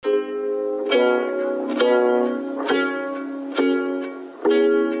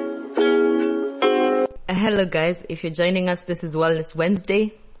Hello guys, if you're joining us, this is Wellness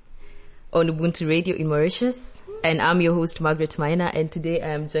Wednesday on Ubuntu Radio in Mauritius, and I'm your host Margaret Maina, and today I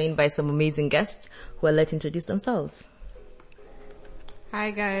am joined by some amazing guests who will let introduce themselves.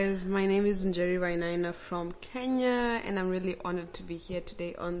 Hi guys, my name is Njeri Wainaina from Kenya, and I'm really honored to be here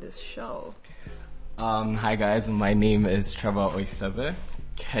today on this show. Hi guys, my name is Trevor Oisebe,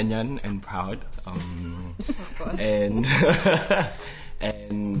 Kenyan and proud. Of course. And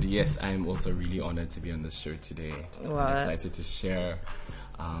and yes, I'm also really honored to be on the show today. Wow. I'm excited to share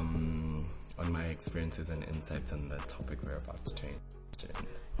on my experiences and insights on the topic we're about to change.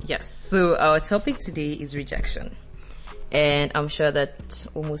 Yes, so our topic today is rejection. And I'm sure that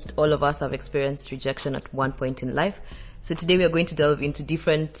almost all of us have experienced rejection at one point in life. So today we are going to delve into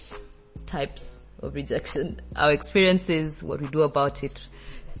different types of rejection, our experiences, what we do about it,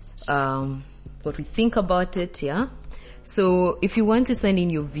 what we think about it, yeah? So if you want to send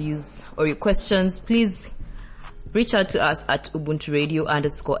in your views or your questions, please reach out to us at Ubuntu Radio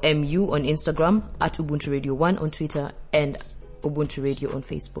 _MU on Instagram, at Ubuntu Radio 1 on Twitter, and Ubuntu Radio on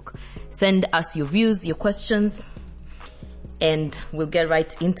Facebook. Send us your views, your questions, and we'll get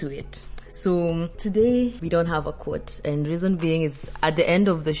right into it. So today we don't have a quote, and reason being is at the end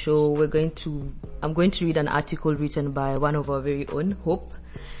of the show I'm going to read an article written by one of our very own, Hope.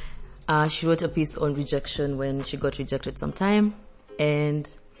 She wrote a piece on rejection when she got rejected sometime, and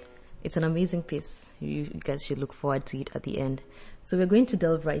it's an amazing piece. You guys should look forward to it at the end. So we're going to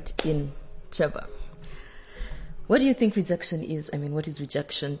delve right in. Trevor, what do you think rejection is? I mean, what is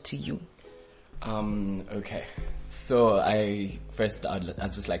rejection to you? Okay. So I'd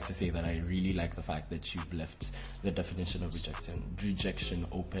just like to say that I really like the fact that you've left the definition of rejection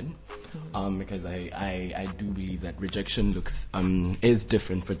open, because I do believe that rejection is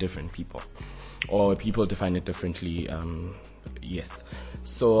different for different people, or people define it differently. Yes.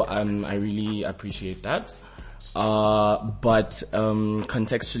 So I really appreciate that. But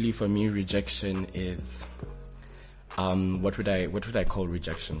contextually for me, rejection is what would I call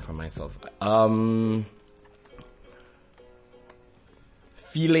rejection for myself?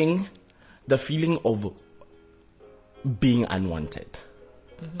 The feeling of being unwanted.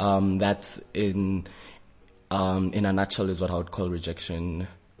 Mm-hmm. That's in a nutshell is what I would call rejection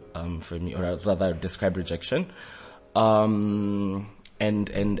for me, or rather describe rejection. And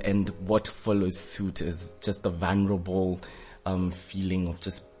what follows suit is just the vulnerable feeling of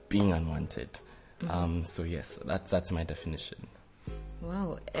just being unwanted. Mm-hmm. So yes, that's my definition.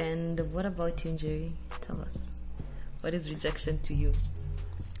 Wow. And what about you, Njeri? Tell us, what is rejection to you?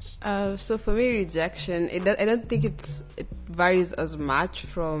 So for me, rejection, I don't think it varies as much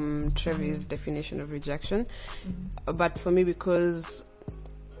from Trevi's definition of rejection. Mm-hmm. But for me, because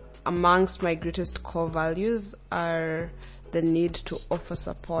amongst my greatest core values are the need to offer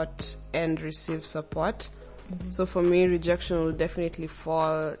support and receive support. Mm-hmm. So for me, rejection will definitely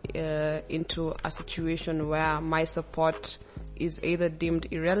fall into a situation where my support is either deemed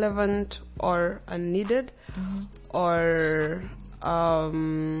irrelevant or unneeded, mm-hmm. or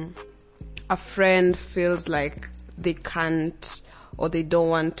a friend feels like they can't or they don't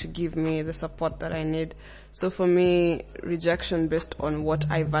want to give me the support that I need. So for me, rejection based on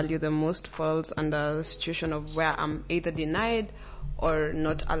what I value the most falls under the situation of where I'm either denied or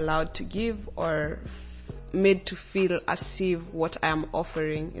not allowed to give, or made to feel as if what I am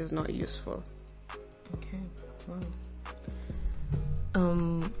offering is not useful. Okay. Wow.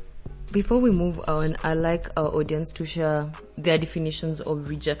 Before we move on, I'd like our audience to share their definitions of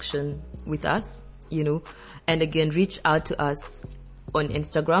rejection with us, and again, reach out to us on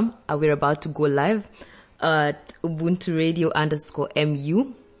Instagram. We're about to go live at Ubuntu Radio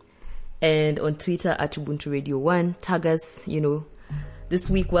 _MU, and on Twitter at Ubuntu Radio 1. Tag us, this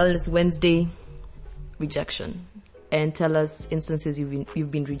week, Wellness Wednesday, rejection, and tell us instances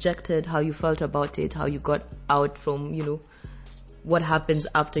you've been rejected, how you felt about it, how you got out from, what happens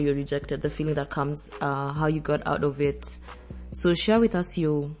after you're rejected, the feeling that comes, how you got out of it. So share with us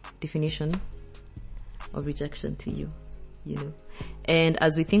your definition of rejection to you, And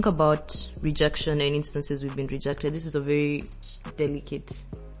as we think about rejection and instances we've been rejected, this is a very delicate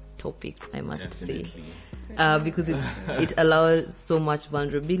topic, I must Definitely. say. Because it allows so much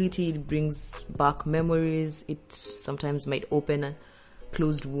vulnerability, it brings back memories, it sometimes might open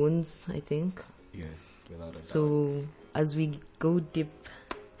closed wounds, I think. Yes, without a doubt. So as we go deep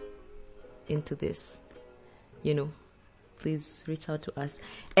into this, please reach out to us.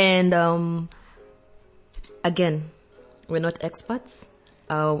 And again, we're not experts.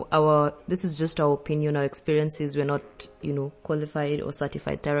 This is just our opinion, our experiences. We're not, qualified or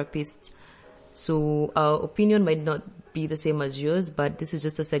certified therapists. So our opinion might not be the same as yours, but this is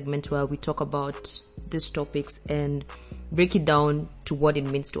just a segment where we talk about these topics and break it down to what it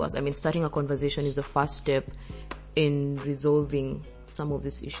means to us. I mean, starting a conversation is the first step in resolving some of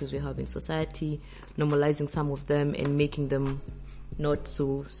these issues we have in society, normalizing some of them and making them not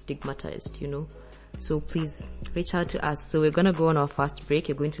so stigmatized, you know. So please reach out to us. So we're going to go on our first break.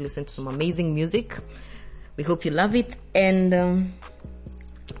 You're going to listen to some amazing music. We hope you love it. And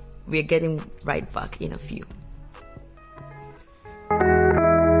we're getting right back in a few.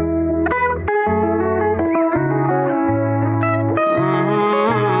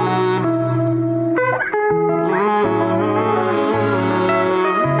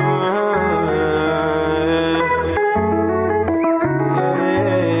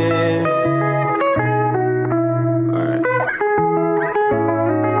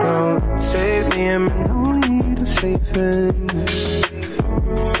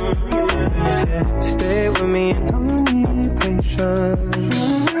 Stay with me and don't need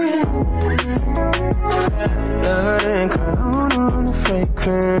patience. Blood and cologne on the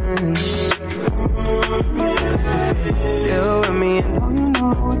fragrance. You're with me and don't you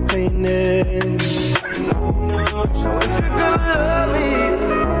know what pain is. So if you're gonna love me,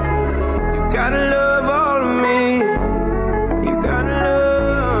 you gotta love all of me. You gotta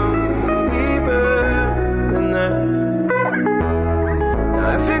love deeper than that.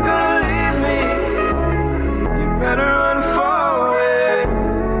 If you're gonna leave me, you better run far away.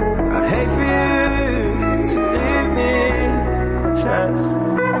 I'd hate for you to leave me attached.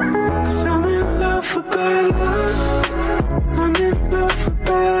 'Cause I'm in love for bad luck. I'm in love for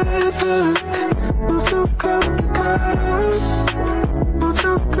bad luck. Move so close, get caught up. Move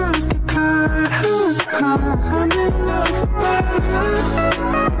so close, get caught up. I'm in love for bad luck.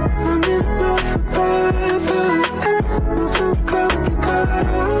 I'm in love for bad luck. Move so close, get caught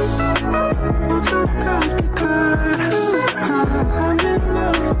up. Move so close, get caught up. I'm in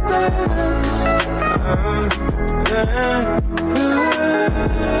love for bad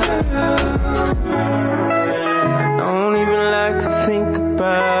I don't even like to think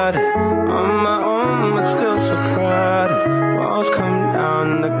about it. On my own, but still so crowded. Walls come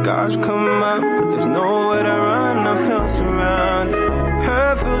down, the guards come up, but there's nowhere to run. I feel surrounded.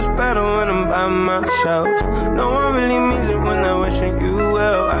 Her feels better when I'm by myself. No one really means it when they're wishing you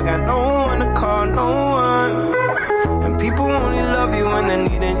well. I got no one to call, no one. And people only love you when they're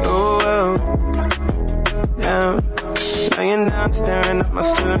needing your help. Damn, laying down, staring at my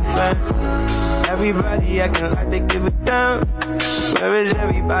ceiling fan. Everybody acting like they give a damn. Where is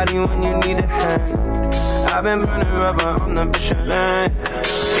everybody when you need a hand? I've been burning rubber on the Michelin,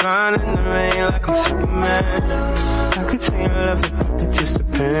 flying in the rain like I'm Superman. I could tell you love it, but it just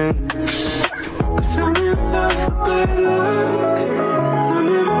depends. 'Cause I'm in love for bad luck. I'm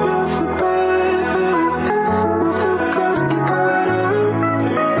in love for bad luck. Move too close, get caught up.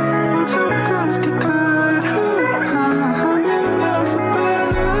 Move too close, get caught up. I'm in love for bad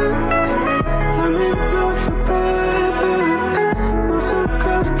luck. I'm in love for bad luck. Move too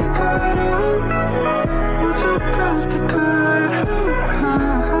close, get caught up. Move too close, get caught up.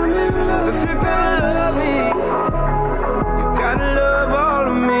 I'm in love. If you're gonna love me, you gotta love all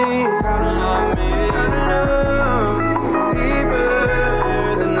of me. Gotta love me. Gotta love deeper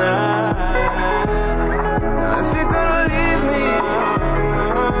than that. Now if you're gonna leave me,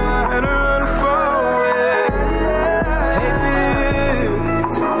 I had to run far away. I hate for you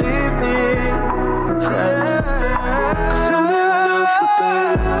to leave me attached. 'Cause I'm in love for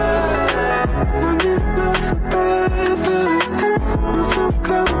bad luck. I'm in love for bad luck. Move so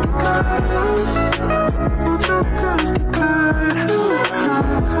close, get caught up. Move so close, get caught up.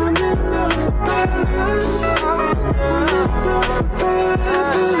 I'm in love for bad luck. I'm in love for bad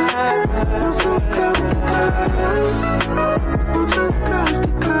luck. Move so close, get caught up. Move so close,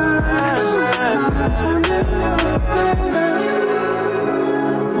 get caught up. I'm in love for bad luck.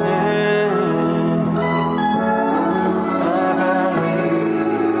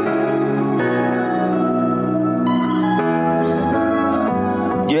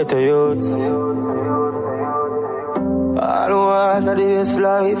 Get the youths. All who want of this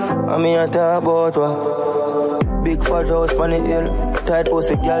life, I mean I talk about what. Big fat house on the hill, tight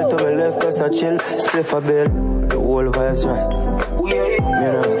pussy girl to me left us a chill. Spliff a bill, the whole vibes right. Me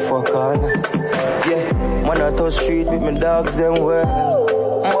no fuck all night. Yeah, man I touch street with me dogs them well.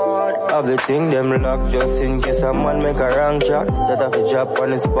 Everything them lock just in case a man make a wrong track. That have a drop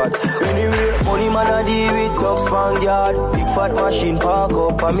on the spot. Anyway, money man a deal with top span yard. Big fat machine park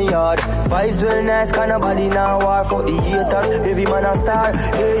up on me yard. Vibes well nice, can nobody now war for the haters. Heavy man a star.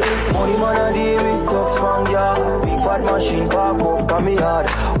 Hey, money man a deal with top span yard. Big fat machine park up on me yard.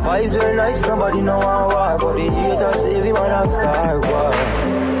 Vibes well nice, nobody now war for the haters. Heavy man a star. War.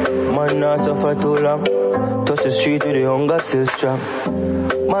 Man not suffer too long. Touch the street with the hunger still strong.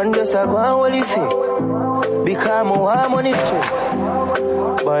 Man just a go and hold it fit. Because I want money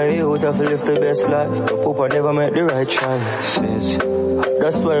straight. By youth have to live the best life. Papa never make the right choices.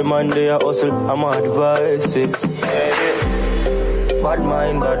 That's why man they a hustle. I'm advice it. Bad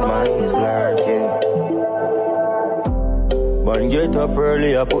mind is lurking. Man get up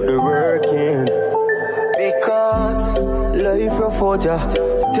early, I put the work in. Because life rough out ya.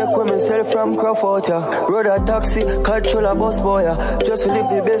 Take with myself from Crawford ya. Road a taxi, control a bus boy ya. Just to live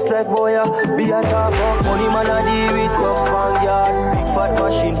the best life boy ya. Be a top up, money man a deal with tough span yard. Big fat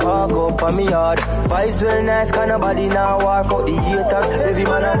machine park up on me yard. Vibes well nice, can nobody now war for the haters. Every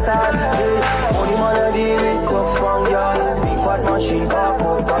man a star, hey. Money man a deal with tough span yard. Big fat machine park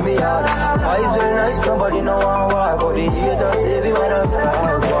up on me yard. Vibes well nice, nobody now war for the haters. Every man a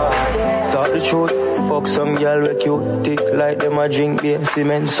star, talk the truth. Fuck some girl with cute, thick like them a drink beer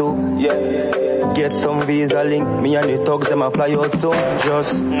cement so yeah. Get some visa link, me and the thugs them a fly out so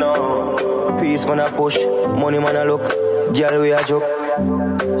just no. Peace man a push, money man a look, girl we a joke.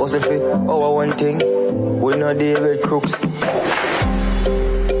 Hustle fit, our one thing, we no deal with crooks.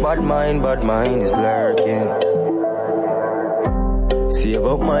 Bad mind is lurking. Save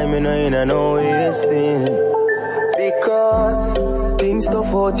up mine, me no in no wasting. Because things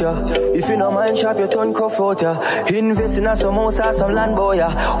tough out ya. If you no mind shop, you turn cuff out ya. Invest in a some house or some land boy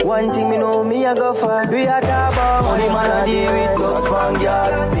ya. One thing me know me a go for. We a talk about money man a deal with dogs bang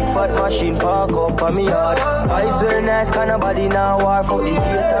yard. Big fat machine park up on me yard. Eyes very nice, can nobody now war for the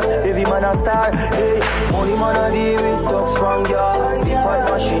haters. Every man a star, hey. Money man a deal with dogs bang yard. Big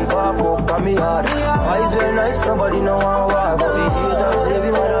fat machine park up on me yard. Eyes very nice, nobody now war for the haters.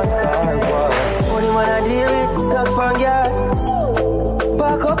 Every man a star, money man a deal with dogs bang yard.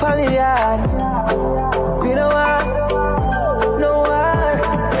 Back up on the yard. We don't want no war.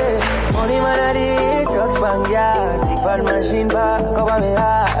 Hey. Money man a deal, dogs bang yard. Big fat machine back up on me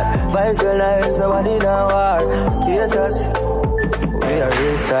yard. Vibes well nice, nobody now war. Haters, we are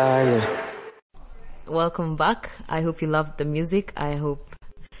real star, yeah. Welcome back. I hope you loved the music. I hope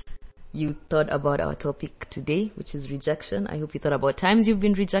you thought about our topic today, which is rejection. I hope you thought about times you've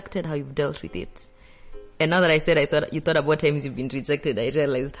been rejected, how you've dealt with it. And now that I said you thought about times you've been rejected, I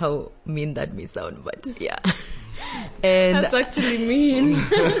realized how mean that may sound, but yeah. And that's actually mean.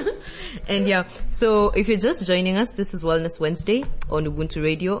 And yeah, so if you're just joining us, this is Wellness Wednesday on Ubuntu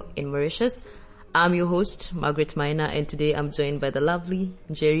Radio in Mauritius. I'm your host, Margaret Maina, and today I'm joined by the lovely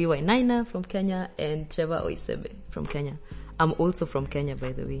Njeri Wainaina from Kenya and Trevor Oisebe from Kenya. I'm also from Kenya,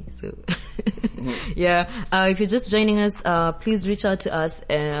 by the way, so yeah. If you're just joining us, please reach out to us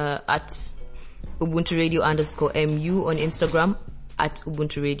at Ubuntu Radio _MU on Instagram, at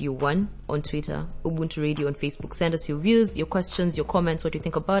Ubuntu Radio 1 on Twitter, Ubuntu Radio on Facebook. Send us your views, your questions, your comments, what you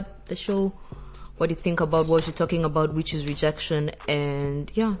think about the show, what you think about what you're talking about, which is rejection,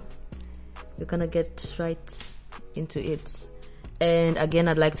 and yeah, we're gonna get right into it. And again,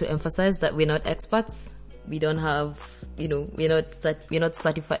 I'd like to emphasize that we're not experts. We don't have, we're not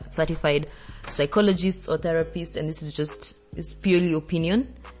certified psychologists or therapists, and this is it's purely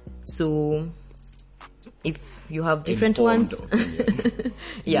opinion. So if you have different Informed ones,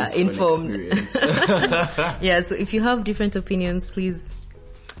 yeah, informed. Yeah, so if you have different opinions, please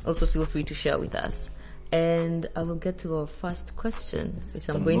also feel free to share with us. And I will get to our first question, which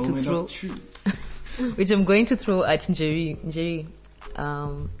I'm going to throw at Njeri. Njeri,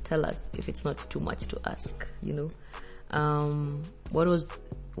 tell us if it's not too much to ask. What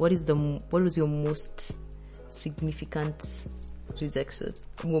was your most significant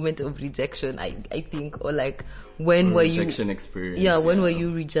moment of rejection? I think, or like when were you rejection experience? Yeah, when were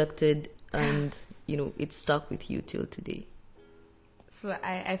you rejected, and it stuck with you till today? So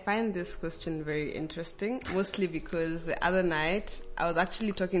I find this question very interesting, mostly because the other night I was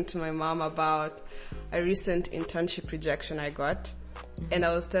actually talking to my mom about a recent internship rejection I got. And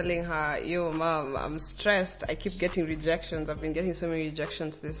I was telling her, yo mom, I'm stressed. I keep getting rejections. I've been getting so many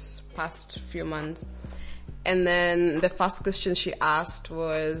rejections this past few months. And then the first question she asked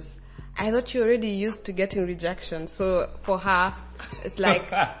was, I thought you already used to getting rejection. So for her, it's like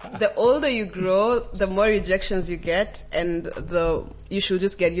the older you grow, the more rejections you get, and you should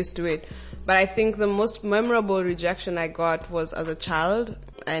just get used to it. But I think the most memorable rejection I got was as a child,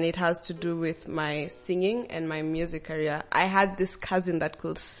 and it has to do with my singing and my music career. I had this cousin that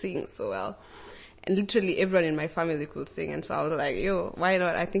could sing so well, and literally everyone in my family could sing. And so I was like, yo, why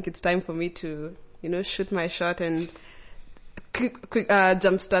not? I think it's time for me to, shoot my shot and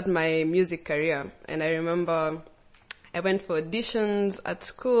jumpstart my music career. And I remember I went for auditions at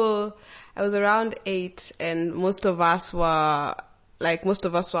school. I was around 8, and most of us were like most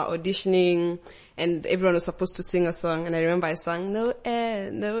of us were auditioning and everyone was supposed to sing a song. And I remember I sang, no air,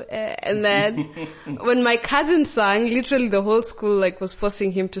 no air. And then when my cousin sang, literally the whole school like was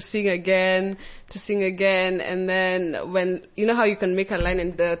forcing him to sing again. And then when, you know how you can make a line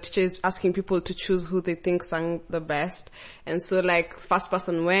and the teacher is asking people to choose who they think sang the best. And so like first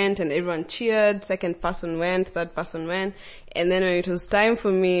person went and everyone cheered, second person went, third person went. And then when it was time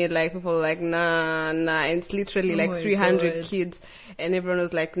for me, like people were like, nah. And it's literally like 300 kids. And everyone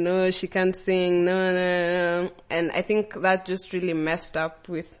was like, no, she can't sing, no. And I think that just really messed up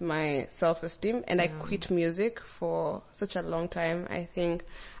with my self-esteem. And I quit music for such a long time. I think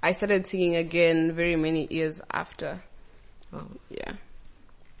I started singing again very many years after. Wow. Yeah.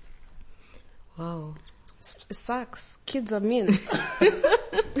 Wow. It sucks. Kids are mean.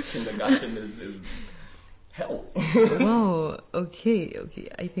 Kindergarten is hell. Wow. Okay.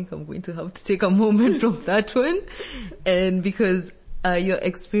 I think I'm going to have to take a moment from that one. And because your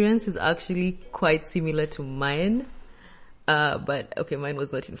experience is actually quite similar to mine. But okay, mine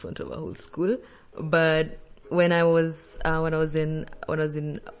was not in front of a whole school. But when I was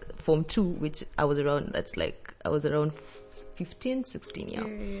in Form 2, which I was around 15, 16, yeah.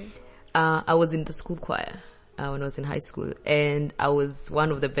 I was in the school choir when I was in high school, and I was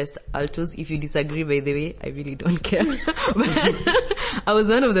one of the best altos. If you disagree, by the way, I really don't care. But I was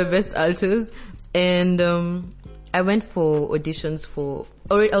one of the best altos, and I went for auditions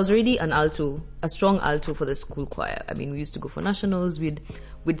I was already an alto, a strong alto for the school choir. I mean, we used to go for nationals, we'd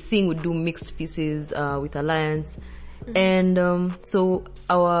sing, we'd do mixed pieces with Alliance. And so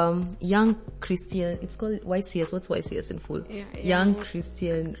our Young Christian, it's called YCS. What's YCS in full? Young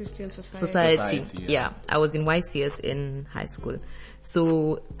Christian Society. Yeah, I was in YCS in high school.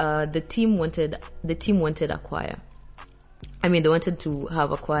 So the team wanted a choir. I mean, they wanted to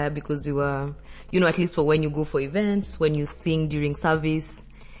have a choir because we were, at least for when you go for events, when you sing during service.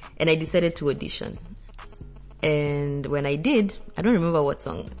 And I decided to audition. And when I did, I don't remember what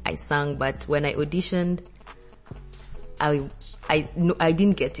song I sang, but when I auditioned, I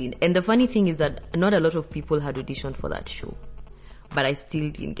didn't get in. And the funny thing is that not a lot of people had auditioned for that show, but I still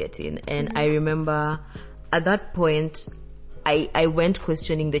didn't get in. And I remember at that point, I went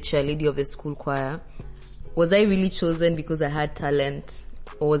questioning the chairlady of the school choir. Was I really chosen because I had talent?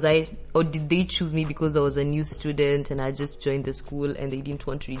 Or did they choose me because I was a new student and I just joined the school and they didn't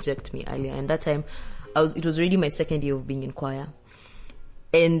want to reject me earlier? And that time, it was already my second year of being in choir.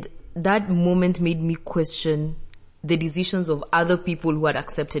 And that moment made me question the decisions of other people who had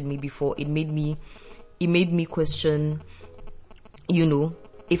accepted me before. It made me question,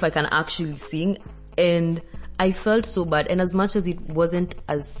 if I can actually sing. And I felt so bad. And as much as it wasn't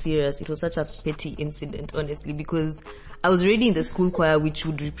as serious, it was such a petty incident, honestly, because I was already in the school choir, which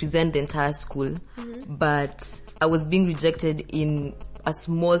would represent the entire school, but I was being rejected in a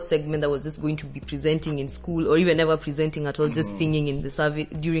small segment that was just going to be presenting in school, or even never presenting at all, just singing in the service,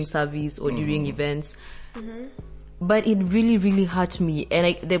 during service or during events. But it really, really hurt me.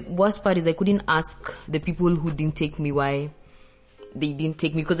 And the worst part is I couldn't ask the people who didn't take me why they didn't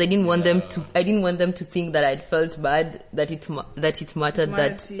take me, because I didn't want them to think that I'd felt bad, that it mattered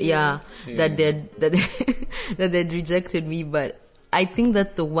that they'd rejected me. But I think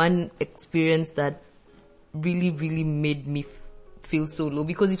that's the one experience that really, really made me feel so low,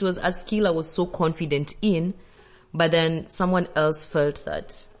 because it was a skill I was so confident in, but then someone else felt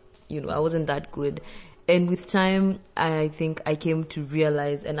that, I wasn't that good. And with time, I think I came to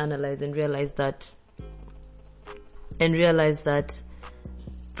realize and analyze and realize that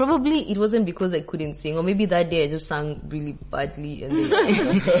probably it wasn't because I couldn't sing, or maybe that day I just sang really badly and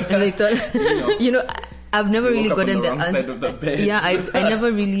they thought, I've never really gotten the answer. Yeah, I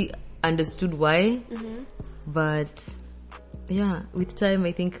never really understood why, but yeah, with time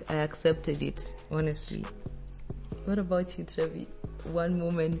I think I accepted it, honestly. What about you, Trevi? One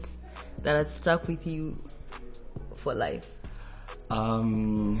moment that has stuck with you for life?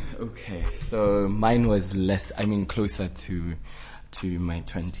 Okay, so mine was closer to my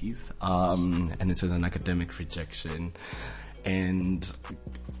 20s, and it was an academic rejection, and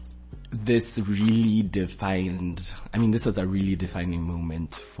this was a really defining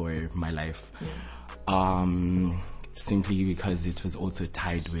moment for my life, simply because it was also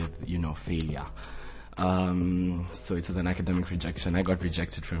tied with, failure. So it was an academic rejection. I got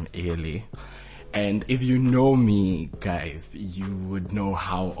rejected from ALA. And if you know me, guys, you would know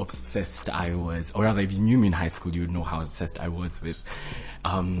how obsessed I was, or rather if you knew me in high school, you would know how obsessed I was with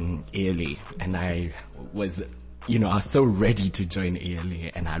ALA. And I was, I was so ready to join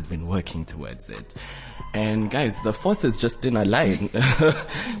ALA, and I'd been working towards it. And guys, the forces just didn't align.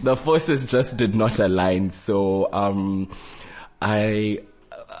 The forces just did not align. So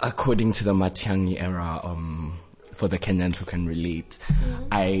according to the Matiang'i era, for the Kenyans who can relate,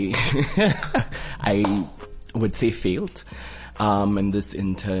 I would say failed. And this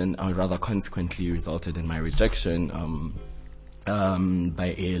in turn, or rather consequently, resulted in my rejection,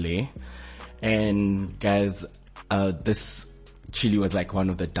 by ALA. And guys, this truly was like one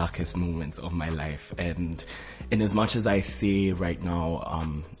of the darkest moments of my life. And in as much as I say right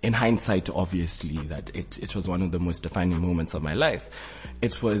now, in hindsight, obviously, that it was one of the most defining moments of my life.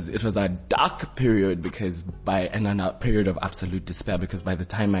 It was a dark period and a period of absolute despair, because by the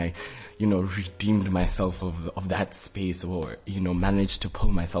time I, redeemed myself of that space, or, managed to pull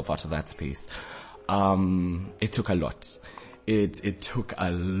myself out of that space, it took a lot. It took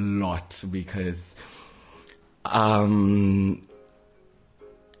a lot, because,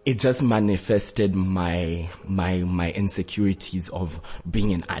 it just manifested my insecurities of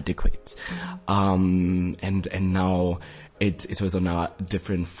being inadequate. And now it was on a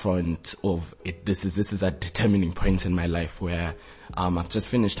different front of it. This is a determining point in my life where, I've just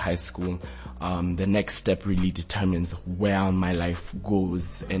finished high school. The next step really determines where my life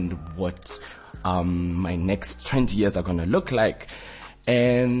goes and what, my next 20 years are gonna look like.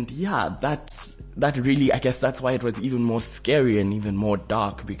 And yeah, that really, I guess that's why it was even more scary and even more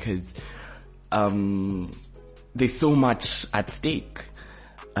dark, because there's so much at stake.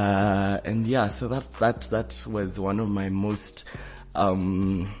 And yeah, so that was one of my most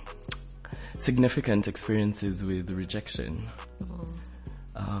significant experiences with rejection.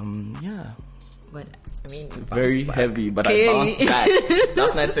 Yeah. But I mean, very heavy, but I bounced back.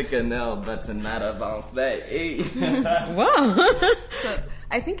 That's not take a nail, but another bounce back. Hey. Wow. So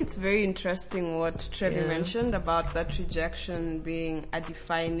I think it's very interesting what Trevi mentioned about that rejection being a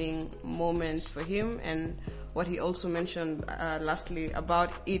defining moment for him, and what he also mentioned lastly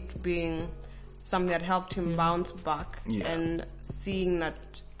about it being something that helped him bounce back, and seeing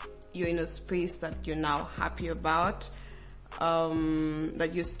that you're in a space that you're now happy about,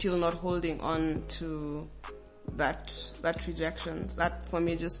 that you're still not holding on to that rejection. That for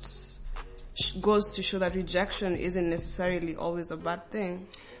me just goes to show that rejection isn't necessarily always a bad thing.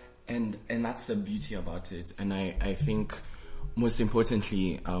 And that's the beauty about it. And I think most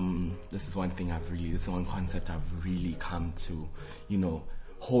importantly, this is one concept I've really come to,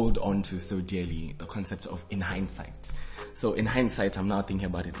 hold on to so dearly, the concept of in hindsight. So in hindsight, I'm now thinking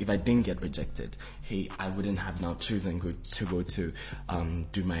about it. If I didn't get rejected, hey, I wouldn't have now chosen to go to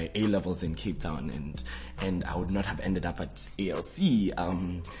do my A-levels in Cape Town, and I would not have ended up at ALC.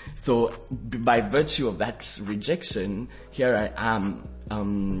 So by virtue of that rejection, here I am,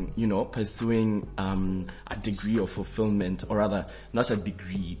 pursuing a degree of fulfillment, or rather, not a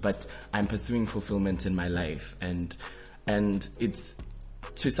degree, but I'm pursuing fulfillment in my life, and it's,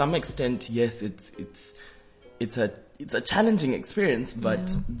 to some extent, yes, it's a challenging experience,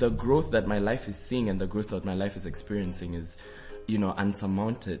 but the growth that my life is seeing and the growth that my life is experiencing is,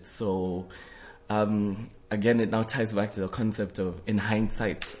 unsurmounted. So, again, it now ties back to the concept of, in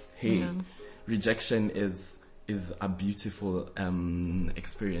hindsight, hey, rejection is a beautiful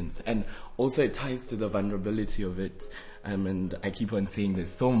experience, and also it ties to the vulnerability of it. And I keep on saying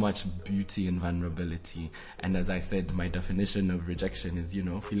there's so much beauty in vulnerability. And as I said, my definition of rejection is,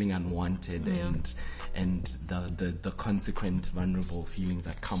 feeling unwanted and the consequent vulnerable feelings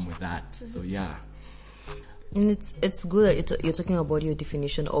that come with that. So yeah. And it's good that you're talking about your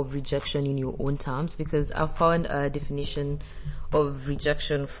definition of rejection in your own terms, because I found a definition of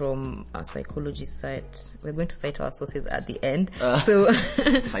rejection from a psychology site. We're going to cite our sources at the end.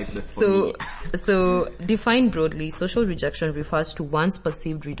 Cite this for me. So defined broadly, social rejection refers to one's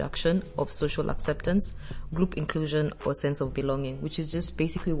perceived reduction of social acceptance, group inclusion, or sense of belonging, which is just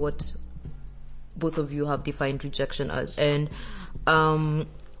basically what both of you have defined rejection as. And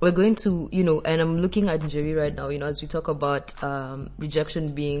we're going to, and I'm looking at Jerry right now, as we talk about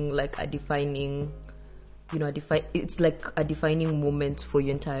rejection being like a defining, it's like a defining moment for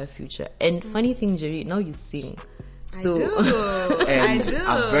your entire future. And funny thing, Jerry, now you sing. So, I do.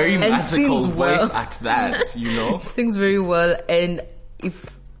 A very magical voice at that, Sings very well. And if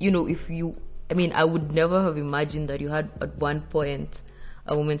you, I would never have imagined that you had at one point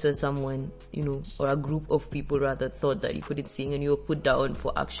a moment where someone, or a group of people rather, thought that you couldn't sing and you were put down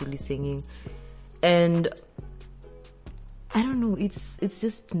for actually singing. And I don't know, it's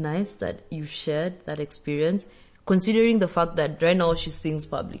just nice that you shared that experience, considering the fact that right now she sings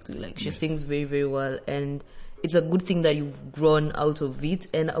publicly, like she sings very, very well, and it's a good thing that you've grown out of it.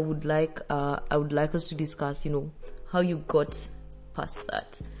 And I would like us to discuss, how you got past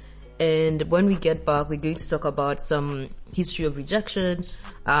that. And when we get back, we're going to talk about some history of rejection,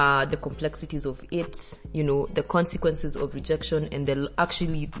 the complexities of it, you know, the consequences of rejection, and the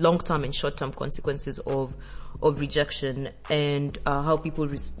actually long-term and short-term consequences of rejection, and how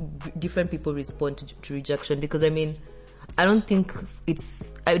different people respond to rejection. Because I mean, I don't think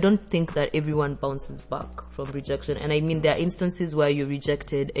that everyone bounces back from rejection. And I mean, there are instances where you're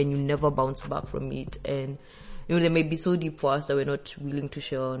rejected and you never bounce back from it. And, you know, they may be so deep for us that we're not willing to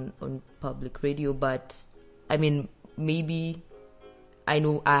share on public radio. But, I mean, maybe I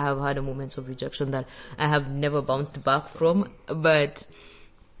know I have had a moment of rejection that I have never bounced back from. But,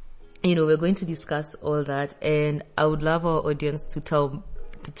 you know, we're going to discuss all that. And I would love our audience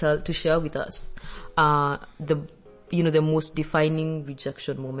to share with us, the most defining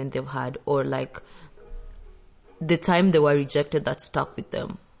rejection moment they've had, or like the time they were rejected that stuck with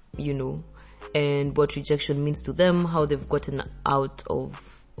them, you know, and what rejection means to them, how they've gotten out of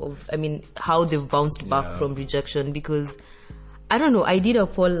how they've bounced back from rejection. Because I don't know, I did a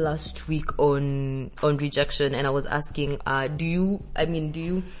poll last week on rejection, and I was asking, do you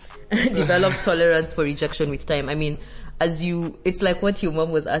develop tolerance for rejection with time? I mean, it's like what your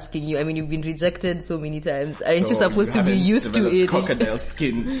mom was asking you. I mean, you've been rejected so many times. Aren't you supposed to be used to it? Crocodile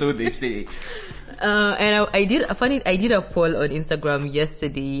skin, so they say. And I did a poll on Instagram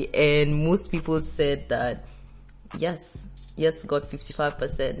yesterday, and most people said that yes got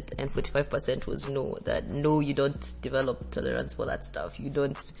 55%, and 45% was no, that no, you don't develop tolerance for that stuff. You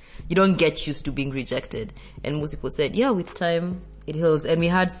don't get used to being rejected. And most people said, yeah, with time it heals. And we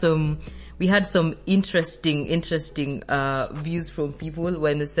had some interesting views from people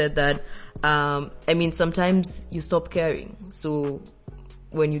when they said that, sometimes you stop caring. So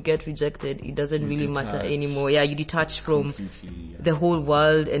when you get rejected, it doesn't really matter anymore. Yeah, you detach from the whole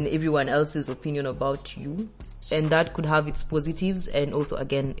world and everyone else's opinion about you. And that could have its positives, and also,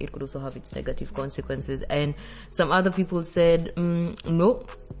 again, it could also have its negative consequences. And some other people said, no,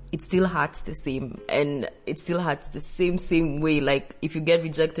 it still hurts the same. And it still hurts the same way. Like, if you get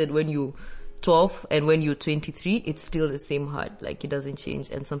rejected when you're 12 and when you're 23, it's still the same hurt. Like, it doesn't change.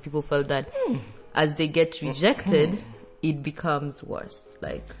 And some people felt that as they get rejected, it becomes worse.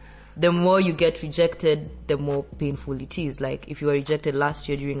 Like, the more you get rejected, the more painful it is. Like, if you were rejected last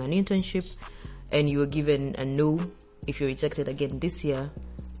year during an internship, and you were given a no, if you're rejected again this year,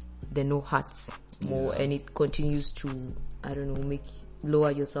 the no hurts more, and it continues to, I don't know,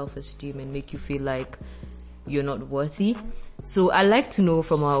 lower your self-esteem and make you feel like you're not worthy. So I'd like to know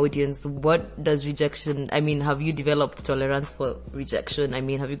from our audience, what does rejection, have you developed tolerance for rejection?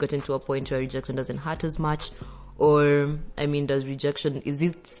 Have you gotten to a point where rejection doesn't hurt as much? Or, does rejection, is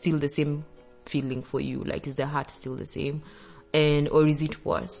it still the same feeling for you? Like, is the heart still the same? Or is it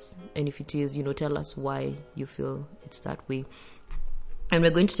worse? And if it is, tell us why you feel it's that way. And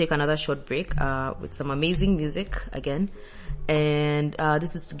we're going to take another short break with some amazing music again. And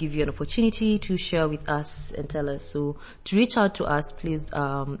this is to give you an opportunity to share with us and tell us. So to reach out to us, please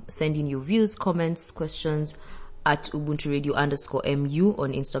send in your views, comments, questions at Ubuntu Radio _MU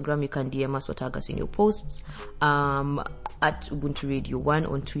on Instagram. You can DM us or tag us in your posts. At Ubuntu Radio 1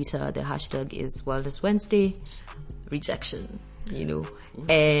 on Twitter, the hashtag is Wellness Wednesday Rejection,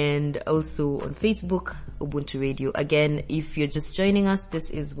 and also on Facebook, Ubuntu Radio. Again, if you're just joining us, this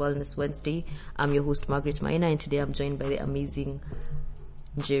is Wellness Wednesday. I'm your host, Margaret Maina, and today I'm joined by the amazing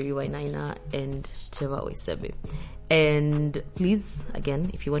Jerry Wainaina and Trevor Oisebe. And please,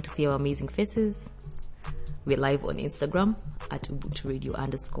 again, if you want to see our amazing faces, we're live on Instagram at Ubuntu Radio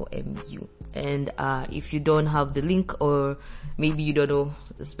 _MU. And if you don't have the link, or maybe you don't know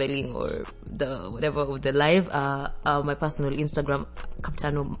the spelling or the whatever of the live, my personal Instagram,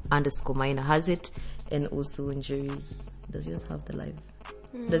 Capitano _Maina, has it. And also in Jerry's, does yours have the live?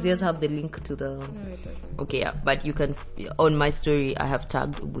 Does yours have the link to the... No, it doesn't. Okay, yeah, but you can, on my story, I have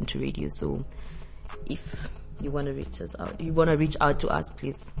tagged Ubuntu Radio. So if you want to reach out to us,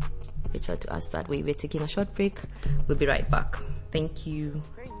 please reach out to us that way. We're taking a short break. We'll be right back. Thank you.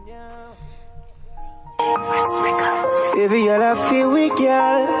 Baby, girl, I feel weak,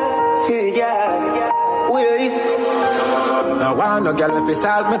 girl. No one, no girl, if you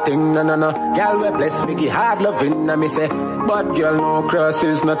solve my thing, no. Girl, we bless me, give hard loving, and me say, but girl, no cross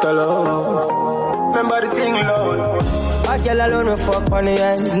is not allowed. Remember the thing, Lord. A girl alone will fuck on the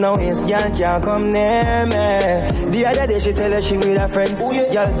ends. No yes, girl can't come near me. The other day she tell her she with her friends.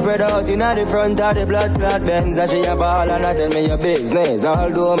 Girl spread out in the front of the blood bends. And she a ball and I tell me your business.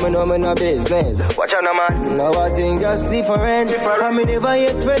 Although me know me no business. Watch out, no man. Now I think just different. I me never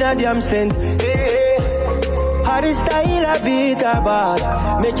yet spread a damn cent. How the style I beat her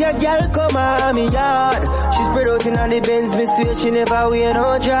bad. Make your girl come on me yard. She spread out in on the Benz, me swear she never wear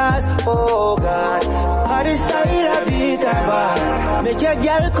no dress. Oh God, how this style I beat her bad. Make your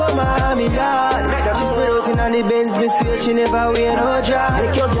girl come on me yard. She spread out in on the Benz, me swear she never wear no dress.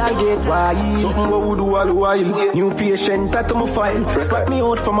 Make your girl get wild. Something what we do all the while. New patient, tattoo my file. Spot me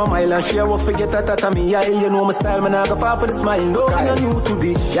out from a mile and she a walk forget that at me. Yeah, you know my style, man, I go far for the smile. No, I'm not new to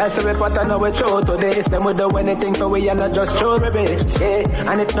this. Yeah, so we pattern now we throw to this. Then we do anything for we and not just throw the bitch.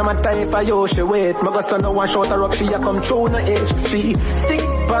 Yeah, and it no matter if I yo, she wait. My got son no one shot her up, she a come through no edge. She stick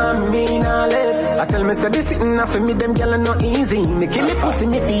by me now left. I tell me say this sitting up for me, them gyal not easy. Me kill me pussy,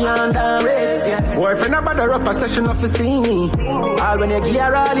 me feel under rest. Yeah, boyfriend a bother up a session of to see me. All when you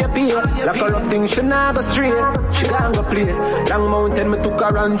gear all your pay. Like her up things she not go straight. She can't go play. Long mountain me took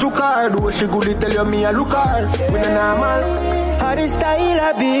her and juke her. Do she goodly tell you me a look her. We no normal. How this style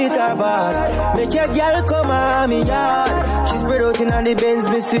I beat her bad. Make your girl come on me yard. She spread out in on the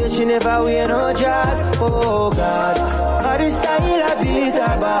Benz, me swear she never wear no dress. Oh God, how this style I beat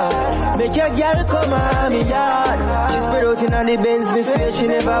her bad. Make your girl come on me yard. She spread out in on the Benz, me swear she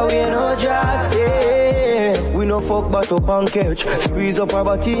never wear no dress. Yeah, we no fuck but up and catch. Squeeze up her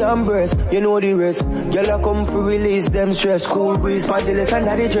body and breast. You know the rest. Girl I come for release them stress. Cool breeze, pantyless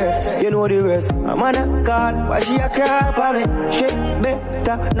under the dress. You know the rest. I'm on a call, why she a cry for me? She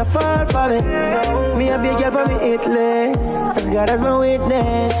better not fall for me. Me a big girl for me hitless. As God as my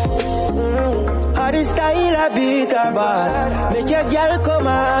witness. How this style I beat her bad. Make your girl come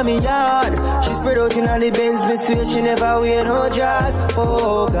on me yard. She spread out in on the Benz, me swear she never wear no dress.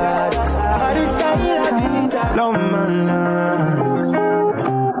 Oh God, how this style I beat her. Love my love,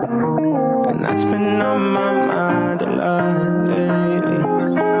 and that's been on my mind a lot lately.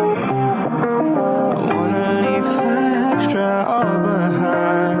 I wanna leave the extra all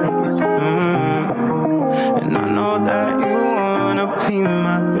behind. And I know that you wanna be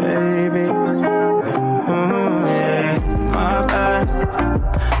my baby. Yeah, my bad.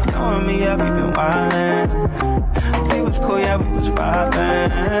 Knowing me, yeah, we been wildin'. We was cool, yeah, we was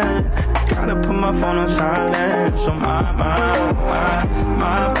vibin'. Gotta put my phone on silent. So my bad.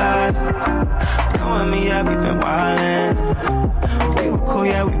 Knowing me, yeah, we been wildin'. We were cool,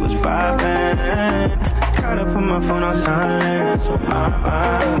 yeah, we was vibin'. Gotta put my phone on silent. So my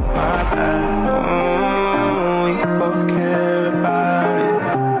bad. Oh, we both care about it.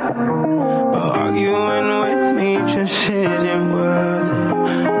 But arguing with me just isn't worth it.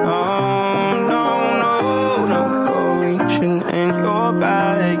 No, go reaching in your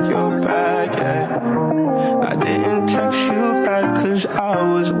bag, yeah. I didn't text you back cause I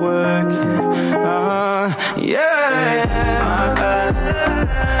was working. Yeah, my bad.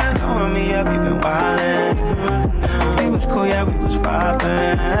 Knowing me, yeah, we been wildin'. We was cool, yeah, we was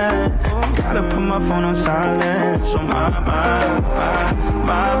vibin'. Gotta put my phone on silent. So my bad.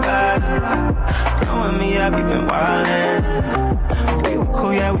 Knowing me, yeah, we been wildin'. We were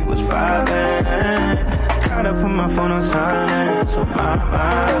cool, yeah, we was vibin'. Gotta put my phone on silent. So my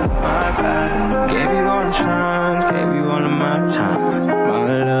bad. Gave you all the signs, gave you all of my time,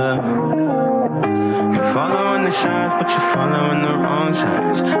 my love. You're following the signs, but you're following the wrong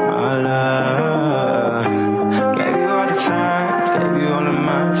signs, my love. Gave you all the signs, gave you all of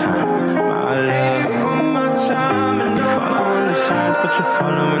my time, my love. You're following the signs, but you're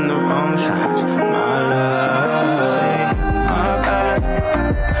following the wrong signs, my love. Say, my bad.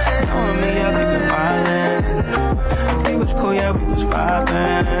 Knowing me, yeah, we been wildin'. We was cool, yeah, we was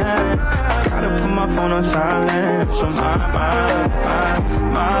vibin'. Gotta put my phone on silent. So my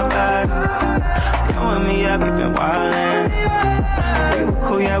bad. Knowing me, yeah, we been wildin'. We were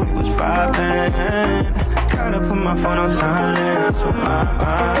cool, yeah, we was vibin'. Gotta put my phone on silent. So my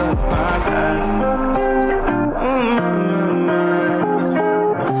bad. Oh my.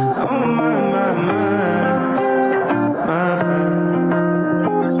 Oh my bad.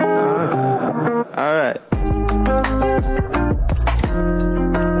 Alright.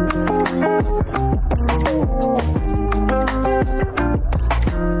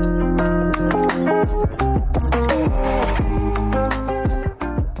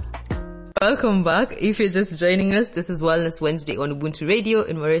 Welcome back. If you're just joining us, this is Wellness Wednesday on Ubuntu Radio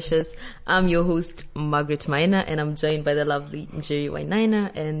in Mauritius. I'm your host, Margaret Maina, and I'm joined by the lovely Njeri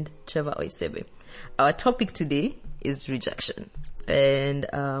Wainaina and Trevor Oisebe. Our topic today is rejection. And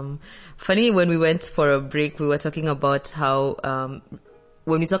funny, when we went for a break, we were talking about how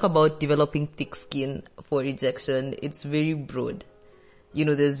when we talk about developing thick skin for rejection, it's very broad. You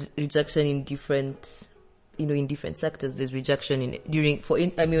know, there's rejection in different sectors. There's rejection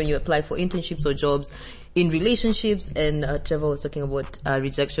when you apply for internships or jobs, in relationships, and Trevor was talking about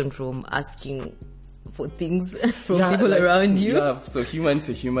rejection from asking for things from people around you. Yeah, so human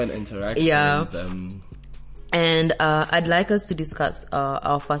to human interactions. Yeah. And I'd like us to discuss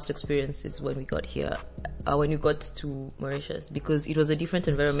our first experiences when we got here, when we got to Mauritius, because it was a different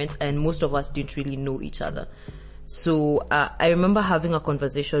environment and most of us didn't really know each other. So I remember having a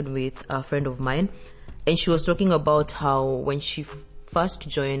conversation with a friend of mine, and she was talking about how when she first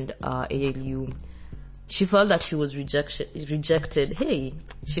joined ALU, she felt that she was rejected.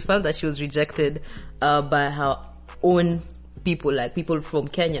 She felt that she was rejected by her own people, like people from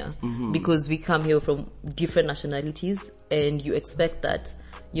Kenya, because we come here from different nationalities, and you expect that,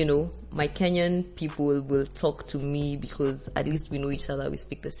 you know, my Kenyan people will talk to me because at least we know each other, we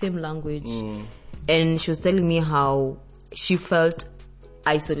speak the same language. And she was telling me how she felt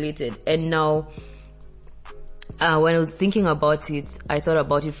isolated. And now, when I was thinking about it, I thought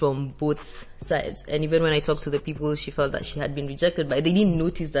about it from both sides. And even when I talked to the people, she felt that she had been rejected, but they didn't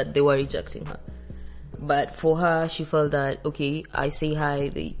notice that they were rejecting her. But for her, she felt that, okay, I say hi,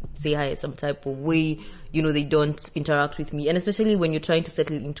 they say hi in some type of way, you know, they don't interact with me. And especially when you're trying to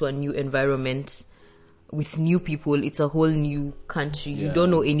settle into a new environment with new people, it's a whole new country. You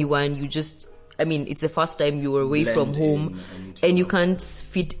don't know anyone. You just, I mean, it's the first time you were away from home, and you can't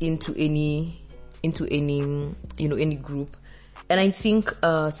fit into any, you know, any group. And I think,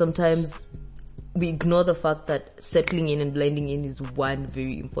 sometimes we ignore the fact that settling in and blending in is one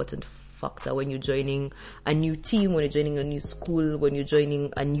very important factor when you're joining a new team, when you're joining a new school, when you're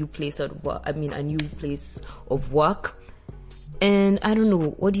joining a new place of work, a new place of work. And I don't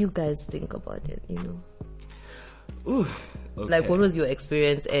know, what do you guys think about it, you know? Ooh, okay. Like, what was your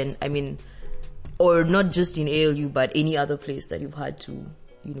experience? And I mean, or not just in ALU, but any other place that you've had to,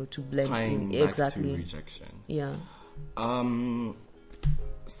 you know, to blend Tying in. back Exactly. to rejection. Yeah.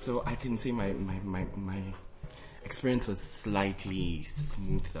 So I can say my experience was slightly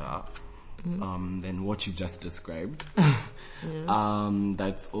smoother than what you just described.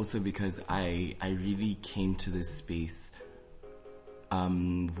 That's also because I really came to this space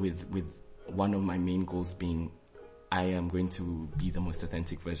with one of my main goals being I am going to be the most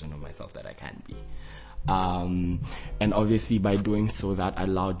authentic version of myself that I can be. And obviously by doing so, that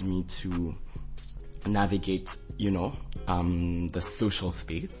allowed me to navigate, you know, the social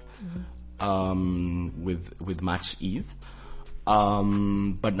space with much ease.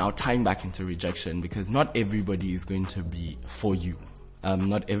 But now tying back into rejection, because not everybody is going to be for you.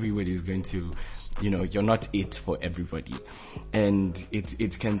 Not everybody is going to, you know, you're not it for everybody. And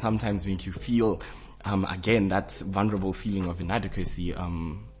it can sometimes make you feel, again, that vulnerable feeling of inadequacy,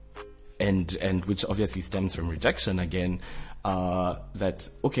 and which obviously stems from rejection again, that,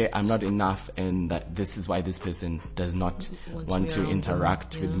 okay, I'm not enough, and that this is why this person does not want to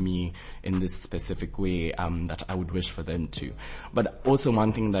interact with me in this specific way, that I would wish for them to. But also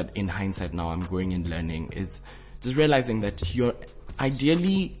one thing that in hindsight now I'm growing and learning is just realizing that you're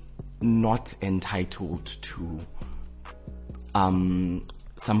ideally not entitled to,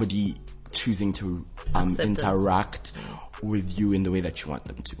 somebody choosing to, interact with you in the way that you want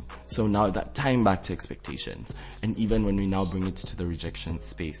them to. So now that tying back to expectations, and even when we now bring it to the rejection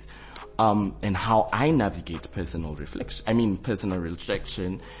space, and how I navigate personal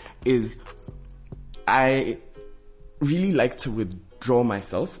rejection is I really like to withdraw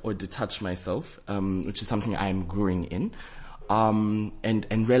myself or detach myself, which is something I am growing in,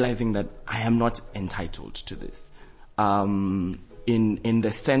 and realizing that I am not entitled to this, in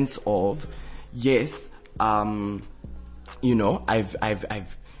the sense of, yes, you know, I've,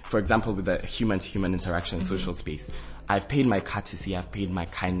 for example, with the human-to-human interaction, social space, I've paid my courtesy, I've paid my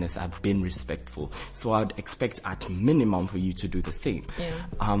kindness, I've been respectful. So I'd expect at minimum for you to do the same. Yeah.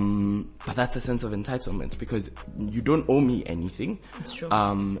 But that's a sense of entitlement, because you don't owe me anything. It's true.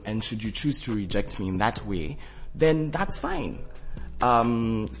 And should you choose to reject me in that way, then that's fine.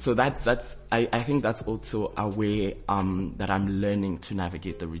 So I think that's also a way, that I'm learning to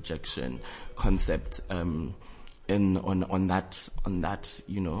navigate the rejection concept, on that,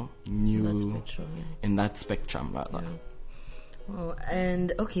 you know, in that spectrum rather. Yeah. Well,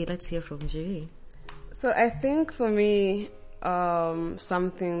 and okay, let's hear from Jerry. So I think for me,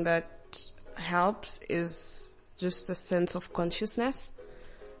 something that helps is just the sense of consciousness.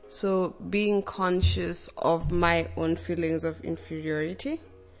 So being conscious of my own feelings of inferiority.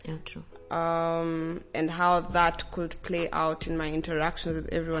 Yeah, true. And how that could play out in my interactions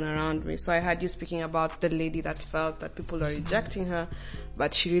with everyone around me. So I heard you speaking about the lady that felt that people are rejecting her,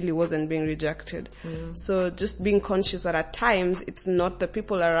 but she really wasn't being rejected. So just being conscious that at times it's not the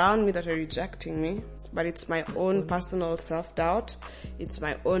people around me that are rejecting me, but it's my own personal self-doubt. It's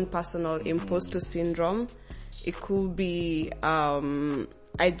my own personal imposter syndrome. It could be,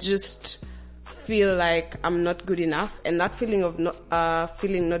 I just feel like I'm not good enough, and that feeling of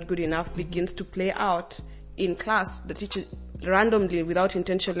feeling not good enough begins to play out in class. The teacher randomly, without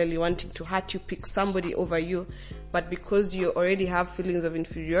intentionally wanting to hurt you, picks somebody over you, but because you already have feelings of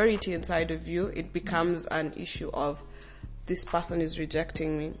inferiority inside of you, it becomes an issue of this person is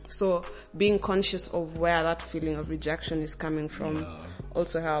rejecting me. So being conscious of where that feeling of rejection is coming from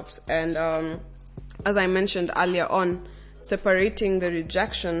also helps. And as I mentioned earlier on, separating the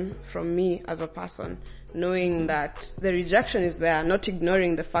rejection from me as a person, knowing that the rejection is there, not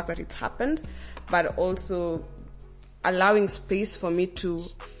ignoring the fact that it's happened, but also allowing space for me to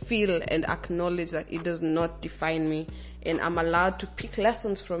feel and acknowledge that it does not define me, and I'm allowed to pick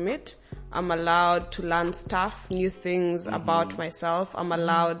lessons from it. I'm allowed to learn stuff, new things about myself. I'm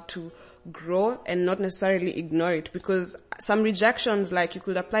allowed to grow and not necessarily ignore it, because some rejections, like you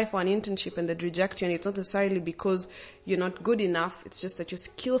could apply for an internship and they'd reject you, and it's not necessarily because you're not good enough. It's just that your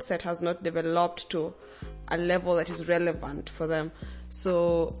skill set has not developed to a level that is relevant for them.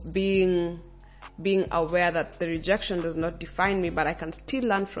 So being aware that the rejection does not define me, but I can still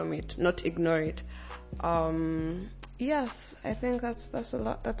learn from it, not ignore it. Yes, I think that's a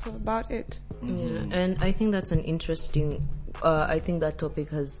lot. That's about it. Yeah, and I think that's an interesting. I think that topic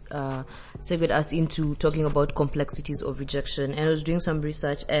has segued us into talking about complexities of rejection. And I was doing some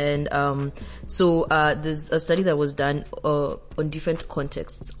research, and so there's a study that was done on different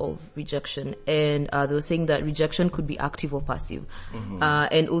contexts of rejection, and they were saying that rejection could be active or passive,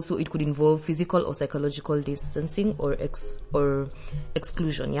 and also it could involve physical or psychological distancing or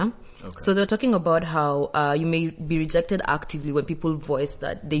exclusion. Yeah. Okay. So they're talking about how you may be rejected actively when people voice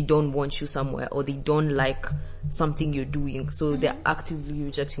that they don't want you somewhere or they don't like something you're doing. So they're actively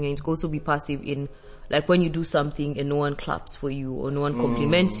rejecting you. And it could also be passive in, like, when you do something and no one claps for you or no one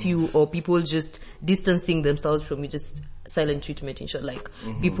compliments you, or people just distancing themselves from you, just silent treatment in short. Like,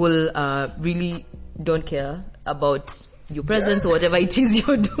 people really don't care about your presence or whatever it is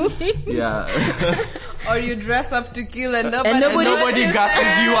you're doing. Yeah. Or you dress up to kill and nobody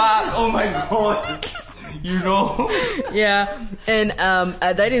gasses you out. Oh my god. You know? Yeah. And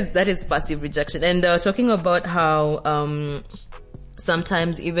that is passive rejection. And talking about how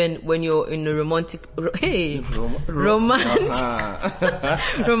sometimes even when you're in a romantic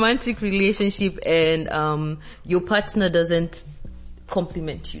relationship and your partner doesn't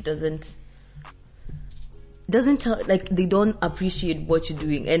compliment you, doesn't tell, like, they don't appreciate what you're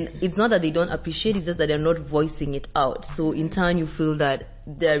doing. And it's not that they don't appreciate, it's just that they're not voicing it out. So in turn you feel that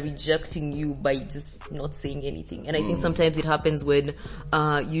they're rejecting you by just not saying anything. And I think sometimes it happens when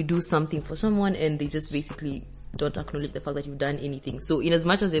you do something for someone and they just basically don't acknowledge the fact that you've done anything. So in as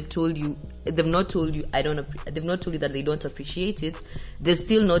much as they've not told you that they don't appreciate it, they've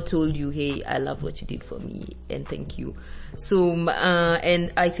still not told you, hey, I love what you did for me and thank you. So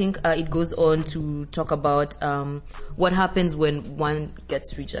and I think it goes on to talk about what happens when one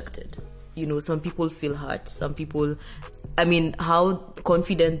gets rejected. You know, some people feel hurt. Some people, I mean, how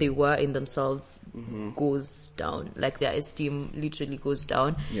confident they were in themselves goes down. Like, their esteem literally goes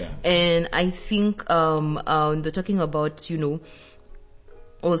down. Yeah. And I think they're talking about, you know,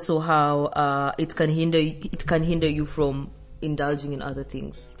 also how it can hinder you from indulging in other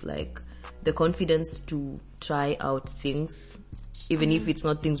things, like the confidence to try out things, even if it's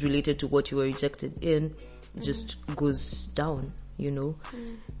not things related to what you were rejected in, just goes down, you know.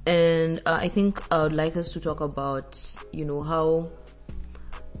 And I think I would like us to talk about, you know,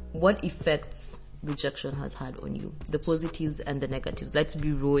 what effects rejection has had on you, the positives and the negatives. Let's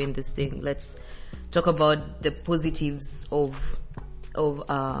be raw in this thing. Let's talk about the positives of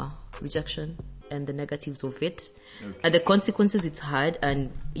rejection and the negatives of it, and the consequences it's had.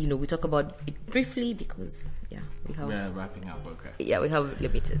 And, you know, we talk about it briefly because we're wrapping up. Okay. Yeah, we have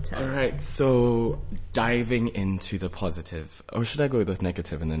limited time. All right. So diving into the positive, or should I go with the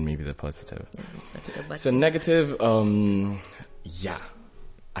negative and then maybe the positive? Yeah, let's start with the so negative.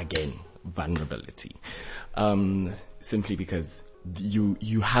 Again, vulnerability. Simply because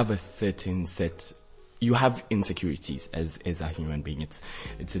you have a certain set. You have insecurities as a human being.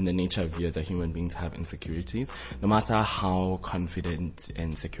 It's in the nature of you as a human being to have insecurities. No matter how confident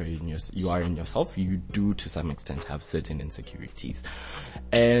and secure you are in yourself, you do to some extent have certain insecurities.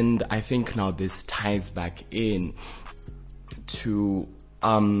 And I think now this ties back in to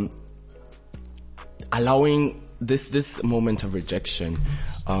allowing this moment of rejection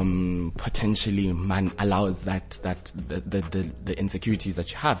potentially allows that the insecurities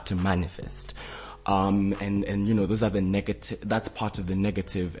that you have to manifest. And you know, those are the negative, that's part of the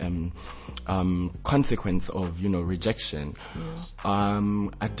negative consequence of, you know, rejection.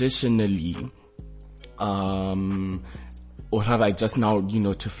 or have I just now,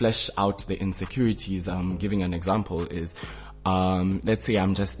 to flesh out the insecurities, giving an example is, let's say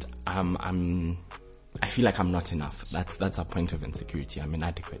I feel like I'm not enough. That's a point of insecurity. I'm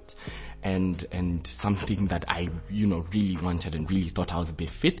inadequate. And something that I, really wanted and really thought I was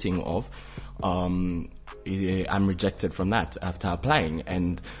befitting of, I'm rejected from that after applying.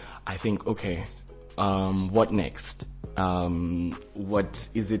 And I think, okay, what next? What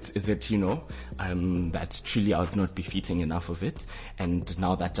is it, that truly I was not befitting enough of it. And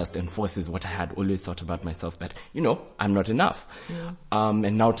now that just enforces what I had always thought about myself, that, I'm not enough. Yeah.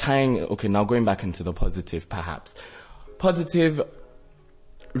 And now now going back into the positive, perhaps. Positive,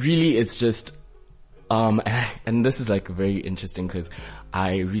 really it's just, and this is like very interesting because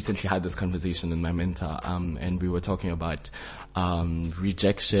I recently had this conversation with my mentor, and we were talking about,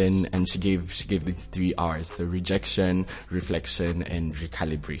 rejection, and she gave these 3 R's. So rejection, reflection, and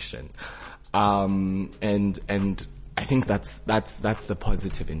recalibration. And I think that's the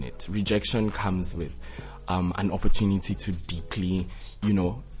positive in it. Rejection comes with, an opportunity to deeply,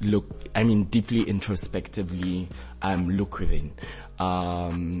 deeply introspectively, look within,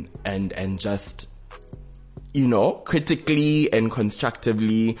 and just, critically and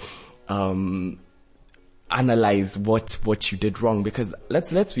constructively, analyze what you did wrong, because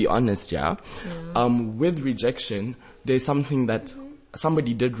let's be honest, with rejection, there's something that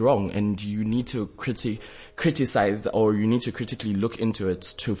somebody did wrong, and you need to criticize, or you need to critically look into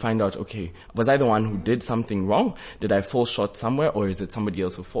it to find out, okay, was I the one who did something wrong? Did I fall short somewhere, or is it somebody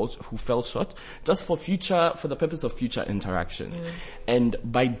else who fell short? Just for the purpose of future interactions. And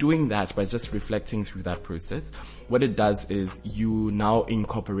by doing that, by just reflecting through that process, what it does is you now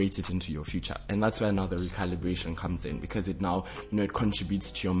incorporate it into your future. And that's where now the recalibration comes in, because it now, it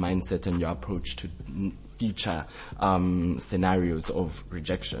contributes to your mindset and your approach to future scenarios of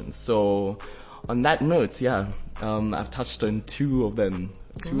rejection. So on that note, I've touched on 2 of them.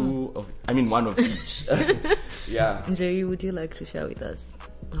 One of each. Yeah. Jerry, would you like to share with us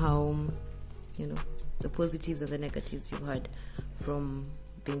how, the positives and the negatives you've had from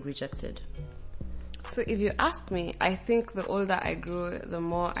being rejected? So if you ask me, I think the older I grow, the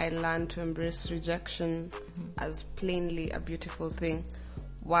more I learn to embrace rejection as plainly a beautiful thing.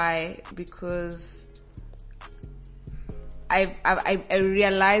 Why? Because I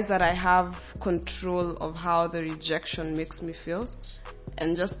realize that I have control of how the rejection makes me feel,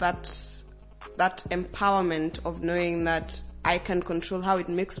 and just that empowerment of knowing that I can control how it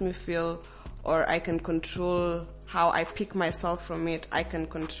makes me feel, or I can control how I pick myself from it, I can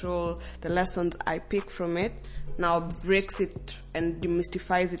control the lessons I pick from it, now breaks it and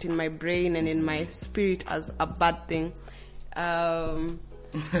demystifies it in my brain and in my spirit as a bad thing. As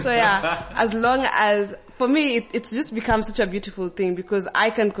long as, for me, it's just become such a beautiful thing, because I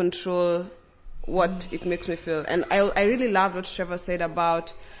can control what it makes me feel. And I really loved what Trevor said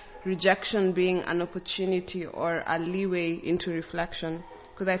about rejection being an opportunity or a leeway into reflection.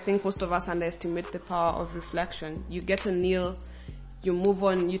 Because I think most of us underestimate the power of reflection. You get a kneel, you move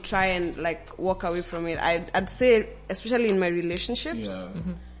on, you try and walk away from it. I'd say, especially in my relationships,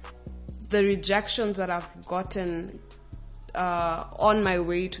 the rejections that I've gotten on my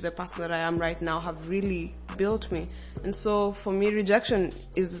way to the person that I am right now have really built me. And so for me, rejection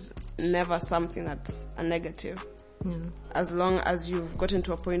is never something that's a negative. As long as you've gotten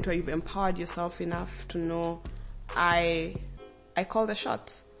to a point where you've empowered yourself enough to know, I call the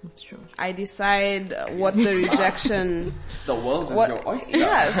shots. That's true. I decide what the rejection... The world is your oyster.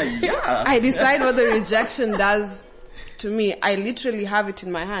 Yes. Yeah. I decide what the rejection does to me. I literally have it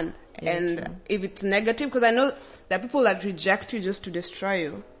in my hand. Yeah, and true. If it's negative, because I know there are people that reject you just to destroy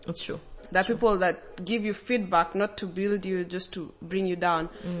you. That's true. There are people that give you feedback not to build you, just to bring you down.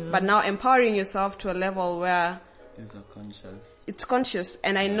 But now empowering yourself to a level where... It's conscious.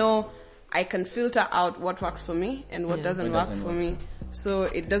 And I know I can filter out what works for me and what doesn't work for me. So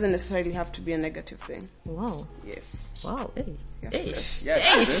it doesn't necessarily have to be a negative thing. Wow. Yes. Wow. Hey. Yes.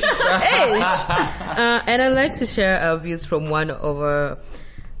 And I'd like to share our views from one of our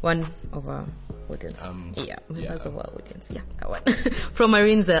audience. Members of our audience. Yeah, that one. From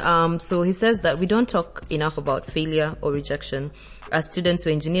Marinza. So he says that we don't talk enough about failure or rejection. As students,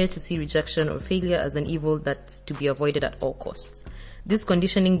 we're engineered to see rejection or failure as an evil that's to be avoided at all costs. This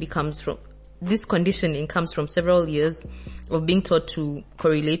conditioning comes from several years of being taught to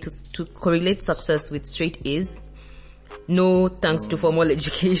correlate success with straight A's. No thanks to formal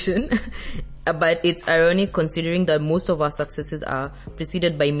education. But it's ironic considering that most of our successes are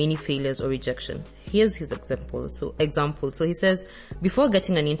preceded by many failures or rejection. Here's his example. So he says, before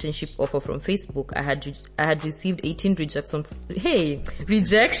getting an internship offer from Facebook, I had received 18 rejection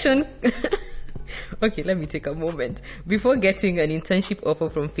Okay, let me take a moment. Before getting an internship offer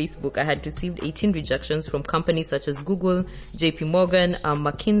from Facebook, I had received 18 rejections from companies such as Google, JP Morgan,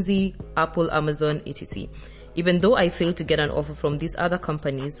 McKinsey, Apple, Amazon, etc. Even though I failed to get an offer from these other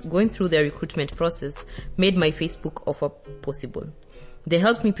companies, going through their recruitment process made my Facebook offer possible. They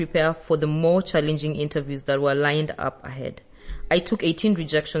helped me prepare for the more challenging interviews that were lined up ahead. I took 18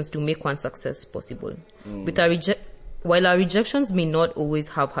 rejections to make one success possible. While our rejections may not always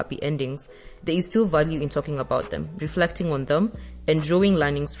have happy endings, there is still value in talking about them, reflecting on them, and drawing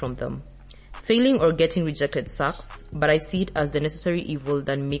learnings from them. Failing or getting rejected sucks, but I see it as the necessary evil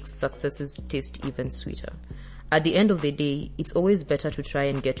that makes successes taste even sweeter. At the end of the day, it's always better to try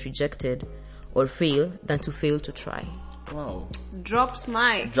and get rejected or fail than to fail to try. Wow. Drops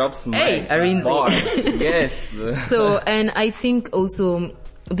mic. Hey, Arinze. Yes. So, and I think also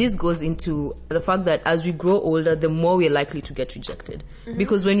this goes into the fact that as we grow older, the more we're likely to get rejected. Mm-hmm.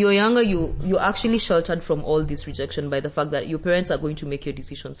 Because when you're younger, you're actually sheltered from all this rejection by the fact that your parents are going to make your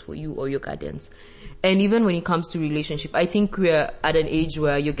decisions for you or your guardians. And even when it comes to relationship, I think we're at an age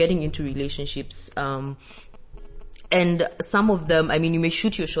where you're getting into relationships, and some of them, I mean, you may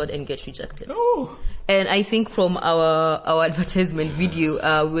shoot your shot and get rejected. Oh. And I think from our advertisement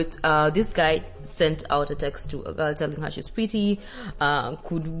video, with this guy sent out a text to a girl telling her she's pretty.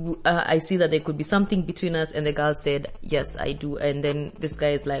 I see that there could be something between us, and the girl said, yes, I do. And then this guy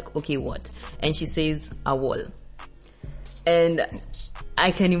is like, okay, what? And she says, a wall. And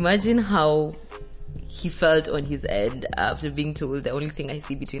I can imagine how he felt on his end after being told the only thing I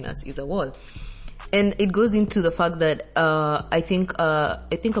see between us is a wall. And it goes into the fact that I think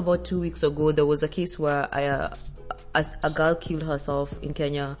about 2 weeks ago there was a case where a girl killed herself in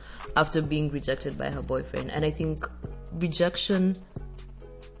Kenya after being rejected by her boyfriend. And I think rejection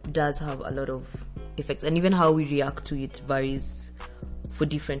does have a lot of effects, and even how we react to it varies for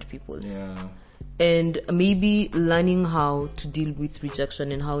different people. Yeah. And maybe learning how to deal with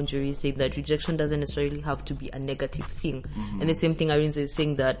rejection, and how Njeri is saying that rejection doesn't necessarily have to be a negative thing. Mm-hmm. And the same thing Arinze is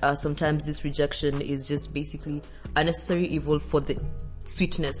saying, that sometimes this rejection is just basically a necessary evil for the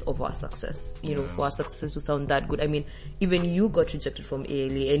sweetness of our success. You know, for our success to sound that good. I mean, even you got rejected from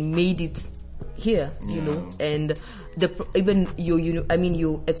ALA and made it here, you know, and even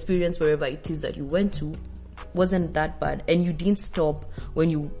your experience wherever it is that you went to wasn't that bad, and you didn't stop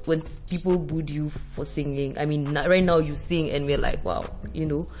when people booed you for singing. I mean, right now you sing and we're like, wow, you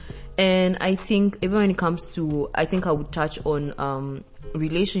know. And I think even when it comes to, I think I would touch on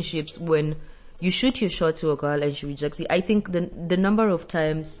relationships. When you shoot your shot to a girl and she rejects you, I think the number of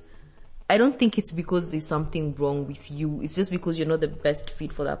times, I don't think it's because there's something wrong with you. It's just because you're not the best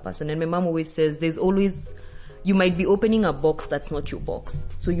fit for that person. And my mom always says you might be opening a box that's not your box.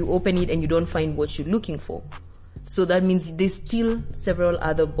 So you open it and you don't find what you're looking for. So that means there's still several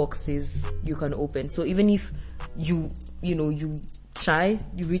other boxes you can open. So even if you try,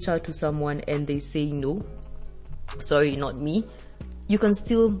 you reach out to someone and they say no, sorry, not me, you can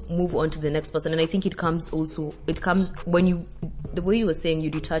still move on to the next person. And I think it comes when the way you were saying,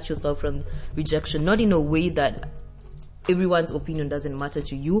 you detach yourself from rejection, not in a way that everyone's opinion doesn't matter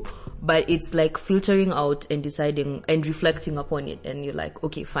to you, but it's like filtering out and deciding and reflecting upon it, and you're like,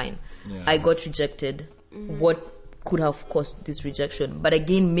 okay, fine, I got rejected. Mm-hmm. What could have caused this rejection? But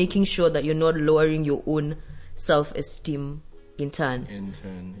again, making sure that you're not lowering your own self-esteem in turn,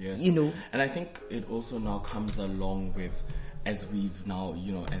 yes. You know. And I think it also now comes along with, as we've now,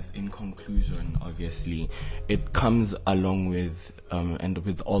 as in conclusion, obviously, it comes along with, and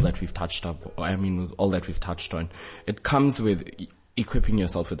with all that we've touched on, it comes with equipping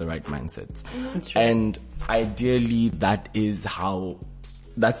yourself with the right mindset. And ideally, that's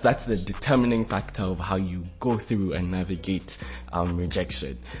the determining factor of how you go through and navigate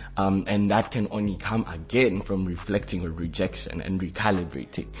rejection. And that can only come again from reflecting on rejection and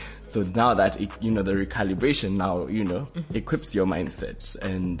recalibrating. So now that the recalibration now, equips your mindset,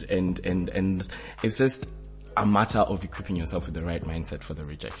 and it's just a matter of equipping yourself with the right mindset for the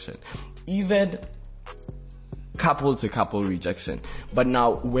rejection. Even couple to couple rejection. But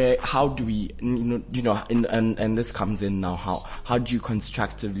now how do we, and this comes in now, how do you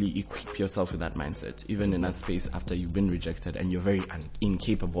constructively equip yourself with that mindset, even in a space after you've been rejected and you're very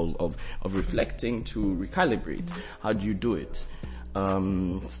incapable of reflecting to recalibrate? How do you do it? I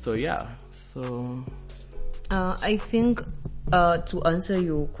think, to answer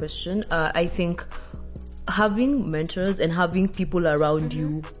your question, I think having mentors and having people around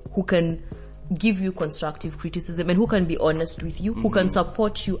you who can give you constructive criticism and who can be honest with you, who can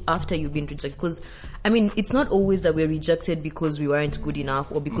support you after you've been rejected. Because, I mean, it's not always that we're rejected because we weren't good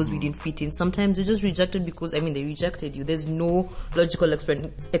enough or because we didn't fit in. Sometimes you're just rejected because, I mean, they rejected you. There's no logical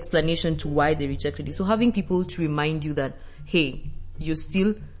explanation to why they rejected you. So having people to remind you that, hey, you're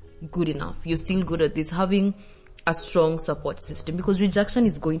still good enough. You're still good at this. Having a strong support system, because rejection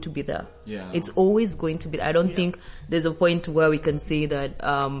is going to be there. Yeah. It's always going to be. I don't think there's a point where we can say that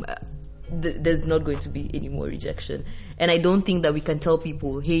there's not going to be any more rejection. And I don't think that we can tell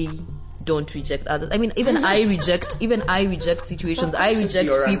people, hey, don't reject others. I mean, even I reject situations. I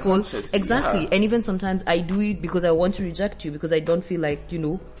reject people. Exactly. Yeah. And even sometimes I do it because I want to reject you, because I don't feel like,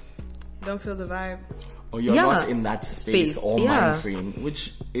 Don't feel the vibe. Or you're not in that space or mind frame,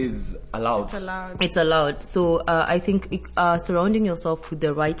 which is allowed. It's allowed. It's allowed. So I think surrounding yourself with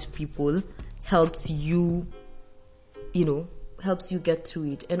the right people helps you, helps you get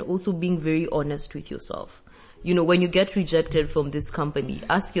through it. And also being very honest with yourself. When you get rejected from this company,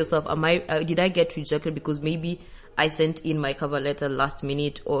 ask yourself, did I get rejected because maybe I sent in my cover letter last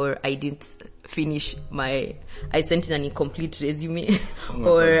minute, or I didn't finish I sent in an incomplete resume,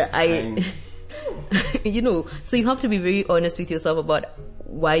 so you have to be very honest with yourself about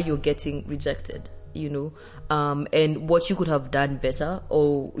why you're getting rejected, and what you could have done better,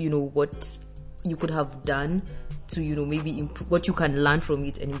 or, what you could have done to, maybe improve, what you can learn from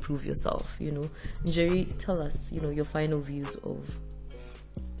it and improve yourself, Jerry, tell us, your final views of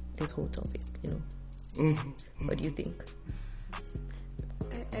this whole topic, What do you think?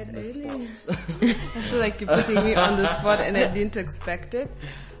 I feel like you're putting me on the spot and I didn't expect it.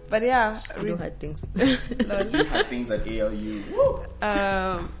 But yeah, you had things. Had things at ALU.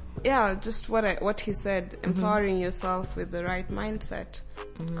 Just what he said, empowering yourself with the right mindset,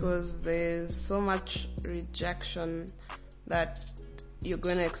 because there's so much rejection that you're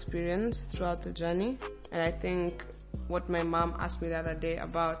going to experience throughout the journey. And I think what my mom asked me the other day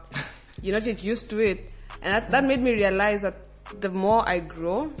about, you're not yet used to it, and that made me realize that the more I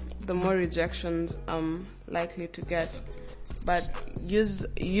grow, the more rejections I'm likely to get. But use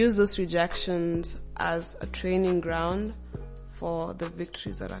those rejections as a training ground for the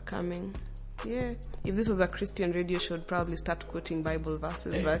victories that are coming. Yeah. If this was a Christian radio show, I'd probably start quoting Bible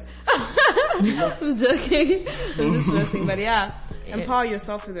verses, but I'm joking. I'm just messing. But yeah, empower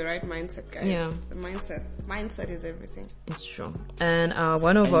yourself with the right mindset, guys. Yeah. The mindset is everything. It's true. And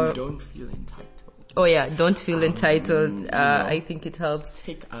one of our... don't feel entitled. Oh yeah, don't feel entitled. I think it helps.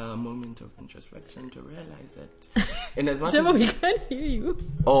 Take a moment of introspection to realize that. In as much Gemma, we can't hear you.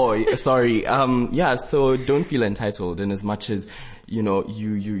 Oh, sorry. So don't feel entitled in as much as,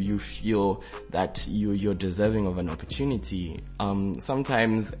 you feel that you're deserving of an opportunity.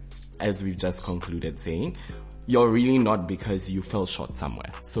 Sometimes, as we've just concluded saying, you're really not, because you fell short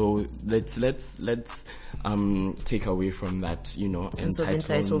somewhere. So let's take away from that,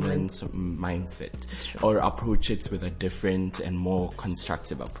 entitlement mindset, or approach it with a different and more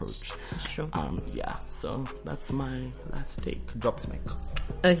constructive approach. Sure. So that's my last take. Drops mic.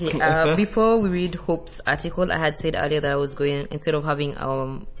 Okay. Before we read Hope's article, I had said earlier that I was going, instead of having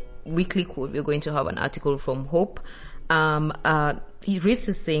weekly quote, we're going to have an article from Hope. Reese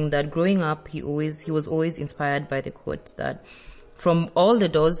is saying that growing up, he was always inspired by the quote that, from all the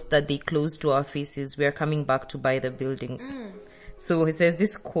doors that they closed to our faces, we are coming back to buy the buildings. So he says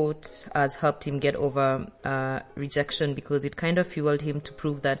this quote has helped him get over rejection, because it kind of fueled him to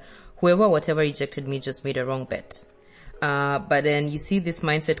prove that whatever rejected me just made a wrong bet. But then you see this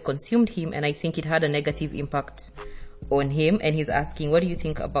mindset consumed him, and I think it had a negative impact on him. And he's asking, what do you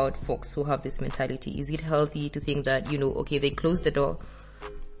think about folks who have this mentality? Is it healthy to think that, okay, they closed the door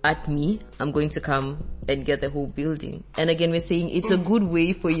at me, I'm going to come and get the whole building? And again, we're saying it's a good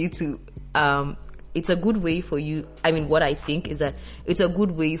way for you to, what I think is that it's a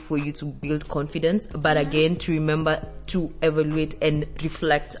good way for you to build confidence, but again, to remember to evaluate and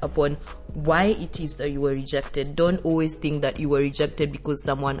reflect upon why it is that you were rejected. Don't always think that you were rejected because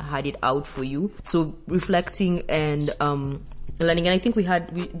someone had it out for you. So reflecting and, learning. And I think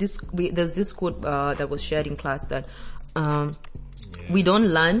there's this quote, that was shared in class that, we don't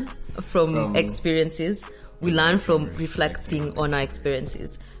learn from experiences. We learn from reflecting on our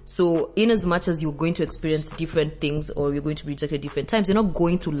experiences. So in as much as you're going to experience different things, or you're going to be rejected different times, you're not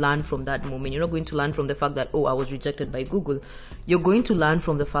going to learn from that moment. You're not going to learn from the fact that, I was rejected by Google. You're going to learn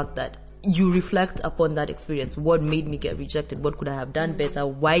from the fact that you reflect upon that experience. What made me get rejected? What could I have done better?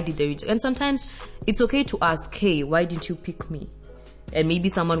 Why did they reject? And sometimes it's okay to ask, hey, why didn't you pick me? And maybe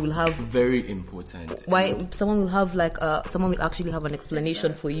someone will have Very important. why someone will have someone will actually have an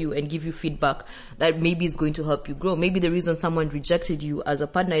explanation for you and give you feedback that maybe is going to help you grow. Maybe the reason someone rejected you as a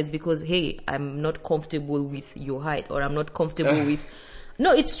partner is because, hey, I'm not comfortable with your height, or I'm not comfortable with.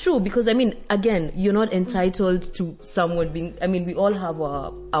 No, it's true, because I mean, again, you're not entitled to someone being, I mean, we all have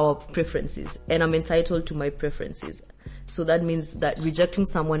our preferences, and I'm entitled to my preferences. So that means that rejecting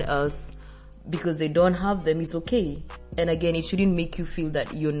someone else because they don't have them is okay. And again, it shouldn't make you feel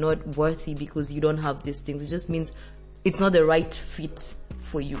that you're not worthy because you don't have these things. It just means it's not the right fit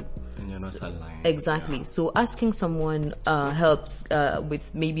for you. And you're not aligned. Exactly. Yeah. So asking someone helps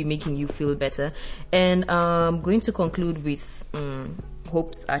with maybe making you feel better. And I'm going to conclude with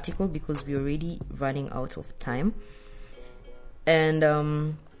Hope's article because we're already running out of time.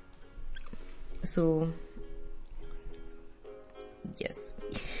 And so yes.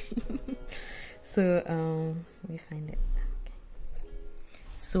 So let me find it. Okay.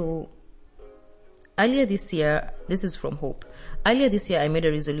 So earlier this year, this is from Hope. Earlier this year, I made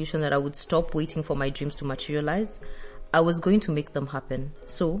a resolution that I would stop waiting for my dreams to materialize. I was going to make them happen.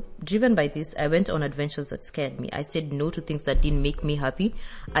 So, driven by this, I went on adventures that scared me. I said no to things that didn't make me happy.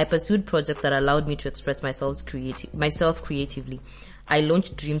 I pursued projects that allowed me to express myself creatively. I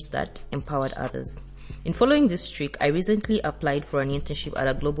launched dreams that empowered others. In following this streak, I recently applied for an internship at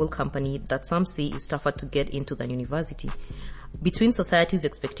a global company that some say is tougher to get into than university. Between society's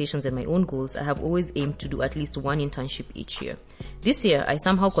expectations and my own goals, I have always aimed to do at least one internship each year. This year, I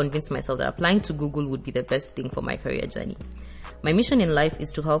somehow convinced myself that applying to Google would be the best thing for my career journey. My mission in life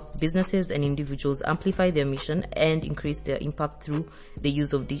is to help businesses and individuals amplify their mission and increase their impact through the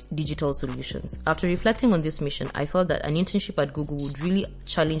use of digital solutions. After reflecting on this mission, I felt that an internship at Google would really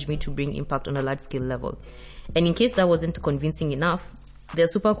challenge me to bring impact on a large-scale level. And in case that wasn't convincing enough, their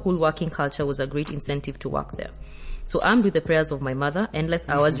super cool working culture was a great incentive to work there. So armed with the prayers of my mother, endless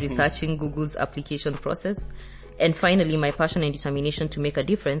hours researching Google's application process, and finally my passion and determination to make a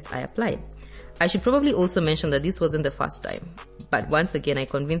difference, I applied. I should probably also mention that this wasn't the first time. But once again, I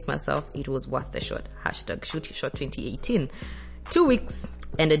convinced myself it was worth the shot. #ShootYourShot 2018. 2 weeks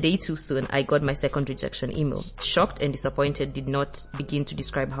and a day too soon, I got my second rejection email. Shocked and disappointed did not begin to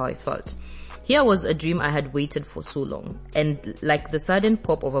describe how I felt. Here was a dream I had waited for so long. And like the sudden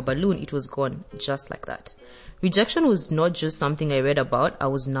pop of a balloon, it was gone just like that. Rejection was not just something I read about, I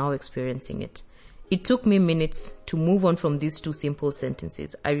was now experiencing it. It took me minutes to move on from these two simple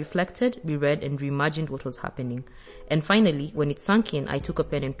sentences. I reflected, reread, and reimagined what was happening. And finally, when it sank in, I took a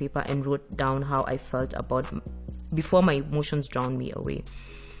pen and paper and wrote down how I felt before my emotions drowned me away.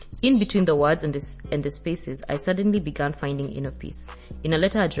 In between the words and the spaces, I suddenly began finding inner peace. In a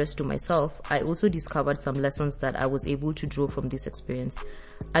letter addressed to myself, I also discovered some lessons that I was able to draw from this experience.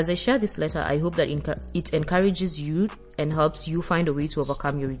 As I share this letter, I hope that it encourages you and helps you find a way to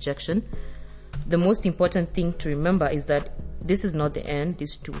overcome your rejection. The most important thing to remember is that this is not the end,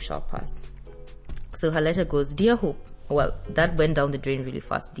 this too shall pass. So her letter goes, Dear Hope, well, that went down the drain really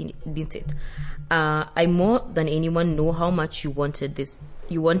fast, didn't it? I more than anyone know how much you wanted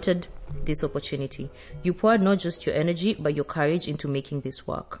this opportunity. You poured not just your energy, but your courage into making this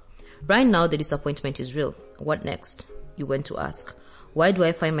work. Right now, the disappointment is real. What next? You went to ask. Why do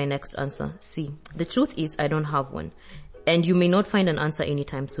I find my next answer? See, the truth is I don't have one. And you may not find an answer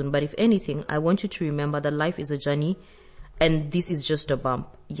anytime soon, but if anything, I want you to remember that life is a journey and this is just a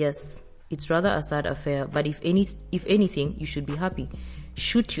bump. Yes, it's rather a sad affair, but if anything, you should be happy.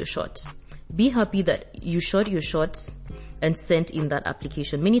 Shoot your shot. Be happy that you shot your shots and sent in that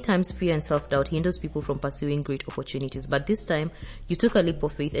application. Many times fear and self-doubt hinders people from pursuing great opportunities, but this time you took a leap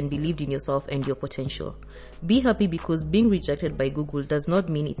of faith and believed in yourself and your potential. Be happy because being rejected by Google does not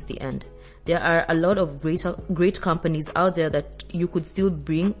mean it's the end. There are a lot of great companies out there that you could still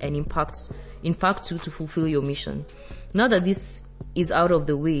bring an impact to fulfill your mission. Now that this is out of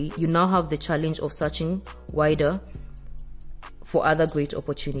the way, you now have the challenge of searching wider for other great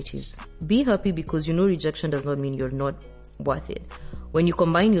opportunities. Be happy because you know rejection does not mean you're not worth it. When you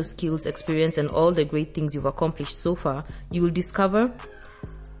combine your skills, experience, and all the great things you've accomplished so far, you will discover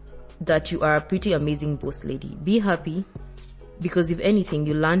that you are a pretty amazing boss lady. Be happy because if anything,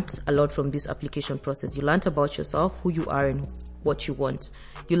 you learned a lot from this application process. You learned about yourself, who you are, and what you want.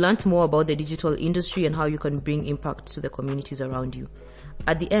 You learned more about the digital industry and how you can bring impact to the communities around you.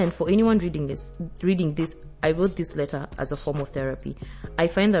 At the end, for anyone reading this, I wrote this letter as a form of therapy. I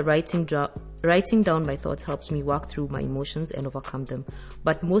find that writing down my thoughts helps me walk through my emotions and overcome them.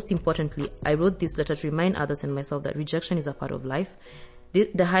 But most importantly, I wrote this letter to remind others and myself that rejection is a part of life. This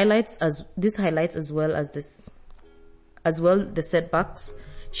highlights as well the setbacks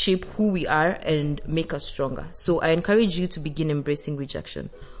shape who we are and make us stronger. So I encourage you to begin embracing rejection.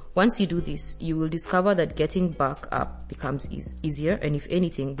 Once you do this, you will discover that getting back up becomes easier. And if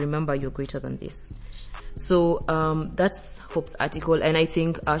anything, remember you're greater than this. So that's Hope's article. And I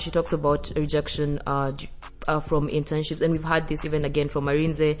think she talks about rejection from internships. And we've had this even again from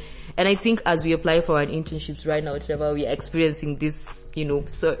Marinze. And I think as we apply for our internships right now, Trevor, we are experiencing this,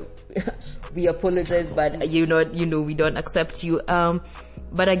 so we apologize, but we don't accept you.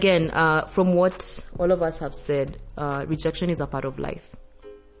 But again, from what all of us have said, rejection is a part of life.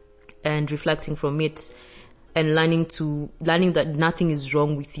 And reflecting from it and learning that nothing is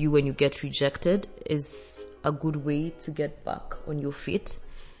wrong with you when you get rejected is a good way to get back on your feet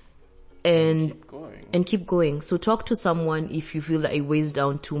and keep going. So talk to someone if you feel that it weighs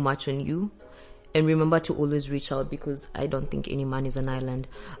down too much on you, and remember to always reach out, because I don't think any man is an island.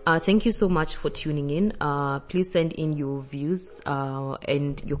 Thank you so much for tuning in. Please send in your views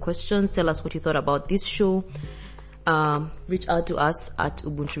and your questions. Tell us what you thought about this show. Reach out to us at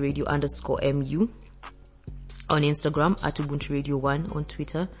Ubuntu Radio _MU on Instagram, at Ubuntu Radio 1 on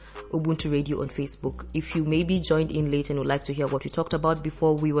Twitter, Ubuntu Radio on Facebook. If you maybe joined in late and would like to hear what we talked about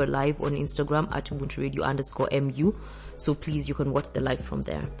before we were live on Instagram, at Ubuntu Radio _MU. So please, you can watch the live from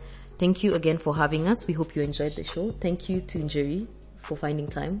there. Thank you again for having us. We hope you enjoyed the show. Thank you to Njeri for finding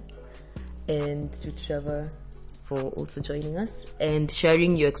time, and to Trevor for also joining us and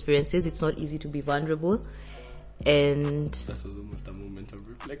sharing your experiences. It's not easy to be vulnerable. And that was almost a moment of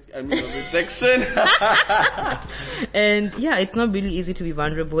rejection. And yeah, it's not really easy to be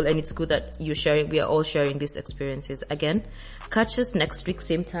vulnerable, and it's good that we are all sharing these experiences. Again, catch us next week,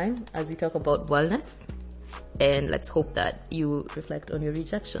 same time, as we talk about wellness. And let's hope that you reflect on your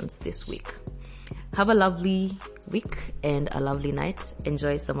rejections this week. Have a lovely week and a lovely night.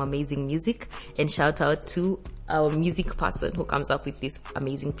 Enjoy some amazing music, and shout out to our music person who comes up with this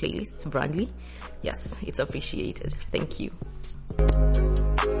amazing playlist, Brandley. Yes, it's appreciated. Thank you.